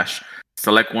flash,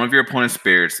 select one of your opponent's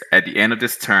spirits. At the end of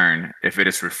this turn, if it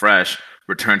is refreshed,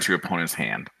 return to your opponent's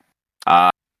hand.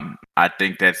 I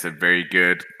think that's a very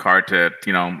good card to,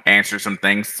 answer some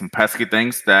things, some pesky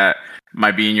things that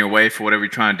might be in your way for whatever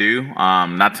you're trying to do.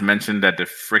 Not to mention that the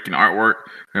freaking artwork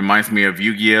reminds me of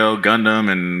Yu-Gi-Oh, Gundam,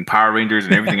 and Power Rangers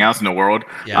and everything else in the world.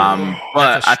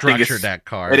 But I think that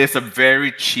card. It is a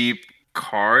very cheap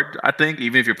card, I think,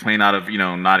 even if you're playing out of,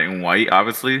 not in white,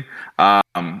 obviously,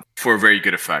 for a very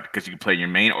good effect, because you can play your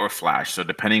main or flash. So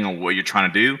depending on what you're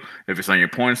trying to do, if it's on your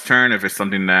opponent's turn, if it's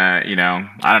something that,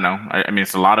 I don't know. I mean,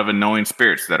 it's a lot of annoying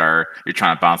spirits that you're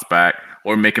trying to bounce back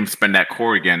or make him spend that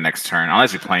core again next turn.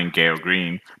 Unless you're playing Gale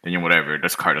Green, then you're whatever.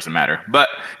 This card doesn't matter. But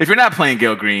if you're not playing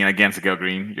Gale Green against Gale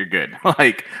Green, you're good.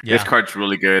 This card's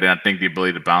really good, and I think the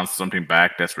ability to bounce something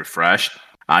back that's refreshed.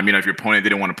 If your opponent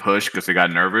didn't want to push because they got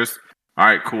nervous, all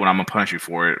right, cool, and I'm gonna punish you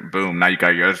for it. Boom. Now you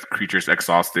got your other creatures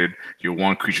exhausted. Your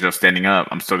one creature that's standing up.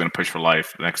 I'm still gonna push for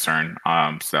life next turn.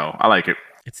 So I like it.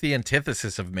 It's the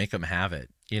antithesis of make them have it.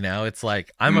 It's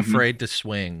like, I'm afraid to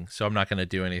swing, so I'm not gonna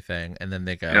do anything. And then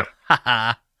they go, ha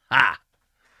ha ha.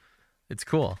 It's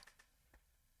cool.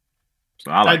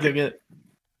 So I dig it.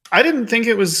 I didn't think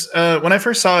it was when I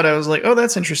first saw it, I was like, oh,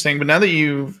 that's interesting. But now that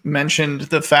you've mentioned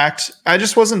the fact, I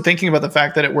just wasn't thinking about the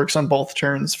fact that it works on both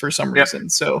turns for some reason.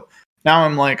 So now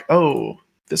I'm like, oh,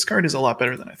 this card is a lot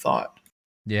better than I thought.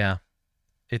 Yeah.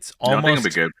 It's almost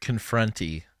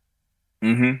confronty.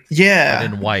 Mm-hmm. Yeah.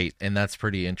 But in white, and that's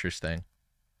pretty interesting.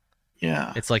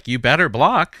 Yeah. It's like, you better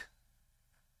block.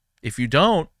 If you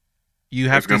don't, you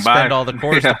have to spend all the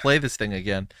cores to play this thing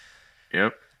again.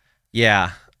 Yep.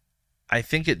 Yeah. I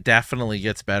think it definitely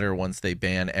gets better once they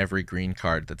ban every green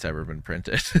card that's ever been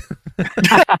printed.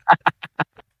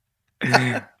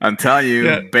 I'm telling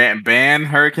you, ban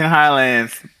Hurricane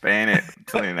Highlands. Ban it. I'm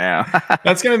telling you now.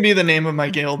 That's going to be the name of my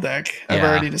Gale deck. I've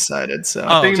already decided. So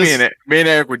I think me and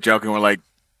Eric were joking. We're like,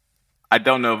 I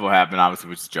don't know if it'll happen. Obviously,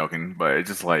 we're just joking. But it's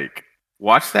just like,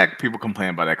 watch that. People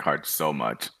complain about that card so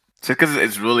much. Just because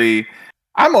it's really...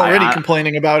 I'm already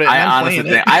complaining about it. And I'm honestly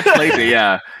playing it. I played it,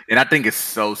 yeah. And I think it's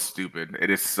so stupid. It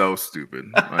is so stupid.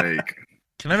 Like,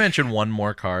 can I mention one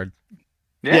more card?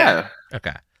 Yeah.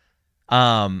 Okay.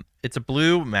 It's a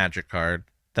blue magic card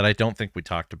that I don't think we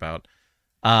talked about.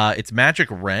 It's Magic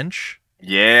Wrench.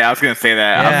 Yeah, I was gonna say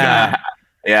that.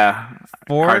 Yeah.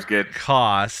 4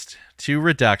 cost, 2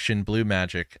 reduction, blue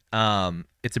magic.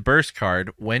 It's a burst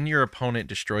card. When your opponent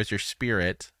destroys your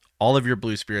spirit, all of your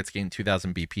blue spirits gain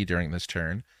 2,000 BP during this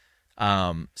turn.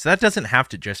 So that doesn't have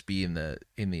to just be in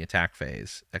the attack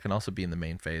phase. That can also be in the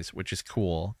main phase, which is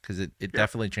cool because it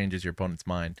definitely changes your opponent's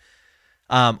mind.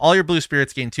 All your blue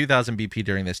spirits gain 2,000 BP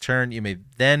during this turn. You may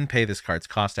then pay this card's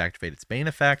cost to activate its main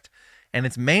effect. And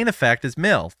its main effect is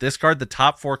mill. Discard the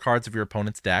top 4 cards of your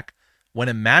opponent's deck. When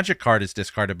a magic card is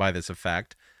discarded by this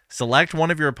effect, select one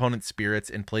of your opponent's spirits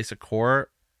and place a core...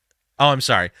 Oh, I'm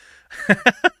sorry.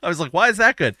 I was like, why is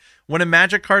that good? When a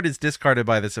magic card is discarded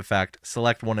by this effect,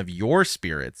 select one of your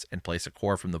spirits and place a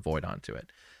core from the void onto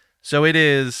it. So it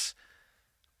is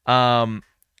on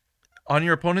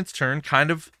your opponent's turn, kind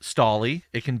of stally.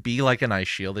 It can be like an ice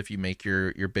shield if you make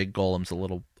your big golems a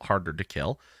little harder to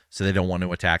kill, so they don't want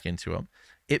to attack into them.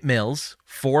 It mills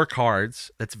 4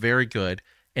 cards. That's very good,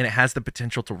 and it has the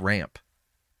potential to ramp.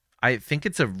 I think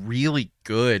it's a really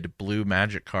good blue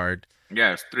magic card.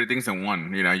 Yeah, it's 3 things in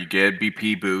one. You get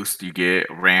BP boost, you get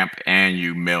ramp, and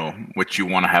you mill, which you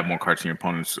want to have more cards in your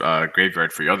opponent's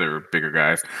graveyard for your other bigger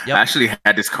guys. Yep. I actually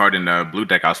had this card in the blue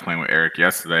deck I was playing with Eric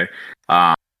yesterday.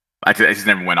 I just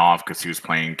never went off because he was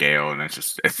playing Gale, and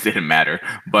it didn't matter.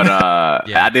 But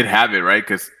I did have it, right?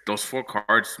 Because those 4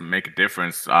 cards make a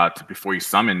difference before you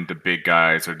summon the big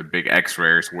guys or the big X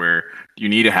rares, where you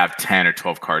need to have 10 or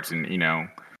 12 cards in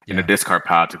the discard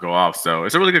pile to go off. So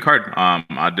it's a really good card.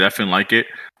 I definitely like it,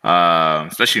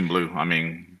 especially in blue. I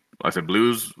mean, like I said,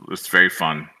 blues is very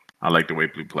fun. I like the way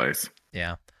blue plays.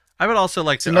 Yeah. I would also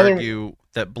like to argue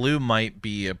that blue might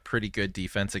be a pretty good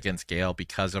defense against Gale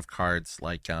because of cards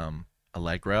like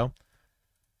Allegro,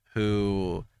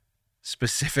 who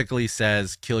specifically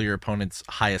says kill your opponent's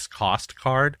highest cost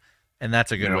card, and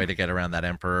that's a good way to get around that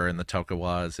Emperor and the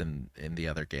Tokawas and the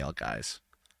other Gale guys.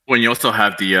 When you also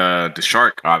have the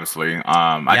shark, obviously.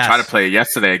 I tried to play it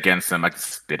yesterday against him. I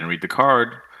just didn't read the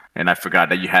card, and I forgot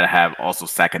that you had to have also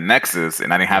sack a Nexus,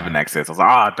 and I didn't have a Nexus. I was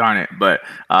like, darn it. But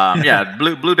yeah,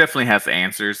 blue definitely has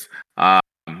answers.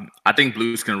 I think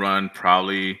blues can run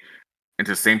probably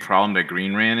into the same problem that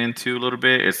green ran into a little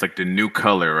bit. It's like the new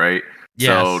color, right? Yes.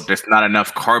 So there's not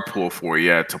enough card pool for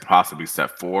you to possibly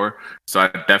set 4. So I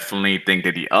definitely think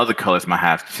that the other colors might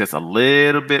have just a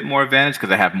little bit more advantage because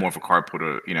they have more of a card pool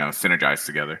to synergize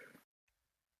together.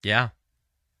 Yeah.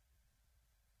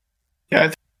 Yeah, I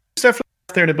think it's definitely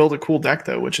out there to build a cool deck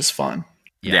though, which is fun.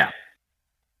 Yeah.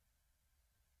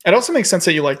 It also makes sense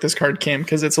that you like this card, Kim,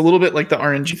 because it's a little bit like the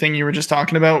RNG thing you were just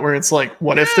talking about, where it's like,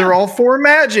 what if they're all 4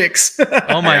 magics?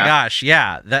 Oh my gosh,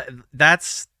 yeah.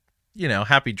 That's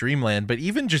happy dreamland, but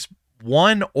even just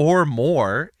 1 or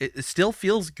more, it still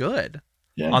feels good.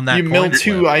 Yeah. on that You mill coin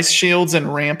 2 flip. ice shields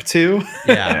and ramp 2.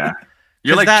 Yeah.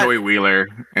 You're 'Cause like that- Joey Wheeler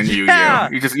and Yeah.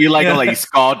 you like all like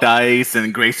skull dice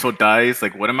and graceful dice.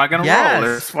 Like, what am I gonna Yes.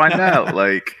 roll? Let's find out.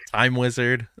 Like, Time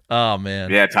Wizard. Oh man.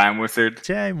 yeah, Time Wizard.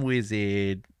 Time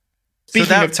Wizard.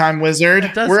 Speaking of Time Wizard,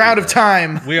 that does we're do out of that.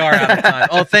 time. We are out of time.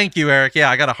 Oh, thank you, Eric. Yeah,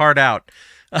 I got a heart out.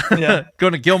 Yeah.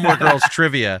 Going to Gilmore Girls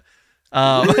trivia.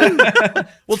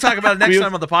 We'll talk about it next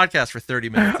time on the podcast for 30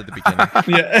 minutes at the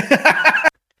beginning. Yeah.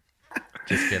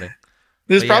 Just kidding.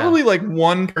 There's But yeah. probably like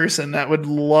one person that would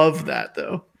love that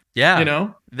though. Yeah. You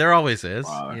know? There always is,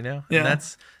 Wow. you know? Yeah. And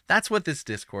that's what this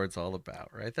Discord's all about,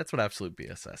 right? That's what Absolute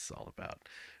BSS is all about.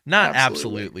 Not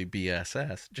absolutely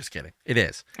BSS. Just kidding. It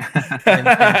is. And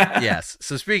yes.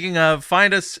 So speaking of,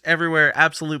 find us everywhere,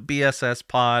 Absolute BSS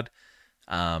Pod.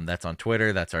 That's on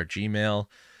Twitter. That's our Gmail.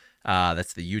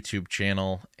 That's the YouTube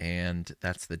channel, and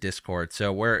that's the Discord.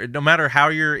 So no matter how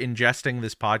you're ingesting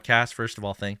this podcast, first of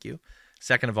all, thank you.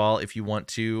 Second of all, if you want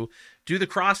to do the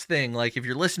cross thing, like if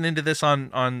you're listening to this on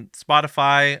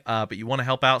Spotify, but you want to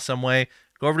help out some way,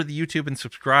 go over to the YouTube and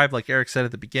subscribe, like Eric said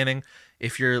at the beginning.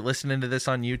 If you're listening to this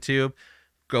on YouTube,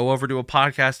 go over to a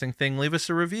podcasting thing, leave us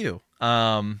a review.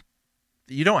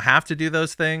 You don't have to do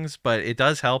those things, but it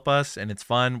does help us, and it's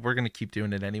fun. We're going to keep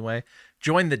doing it anyway.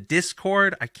 Join the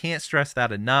Discord. I can't stress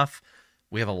that enough.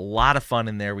 We have a lot of fun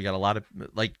in there. We got a lot of,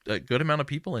 like, a good amount of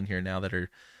people in here now that are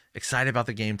excited about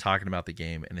the game, talking about the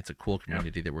game, and it's a cool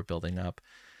community that we're building up.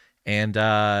 And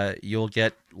you'll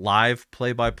get live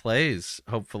play-by-plays,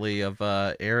 hopefully, of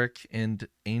Eric and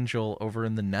Angel over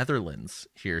in the Netherlands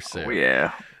here soon. Oh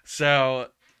yeah. So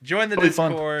join the It'll be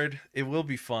fun. Discord. It will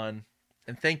be fun.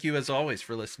 And thank you, as always,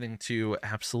 for listening to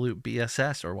Absolute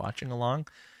BSS or watching along.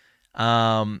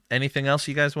 Anything else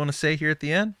you guys want to say here at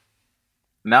the end?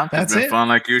 No, That's it's been it. fun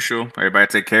like usual. Everybody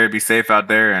take care, be safe out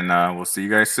there, and we'll see you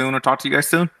guys soon or talk to you guys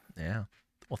soon. Yeah.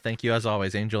 Well, thank you, as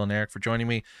always, Angel and Eric, for joining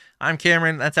me. I'm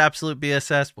Cameron. That's Absolute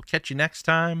BSS. We'll catch you next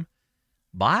time.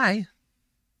 Bye.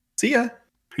 See ya.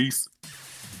 Peace.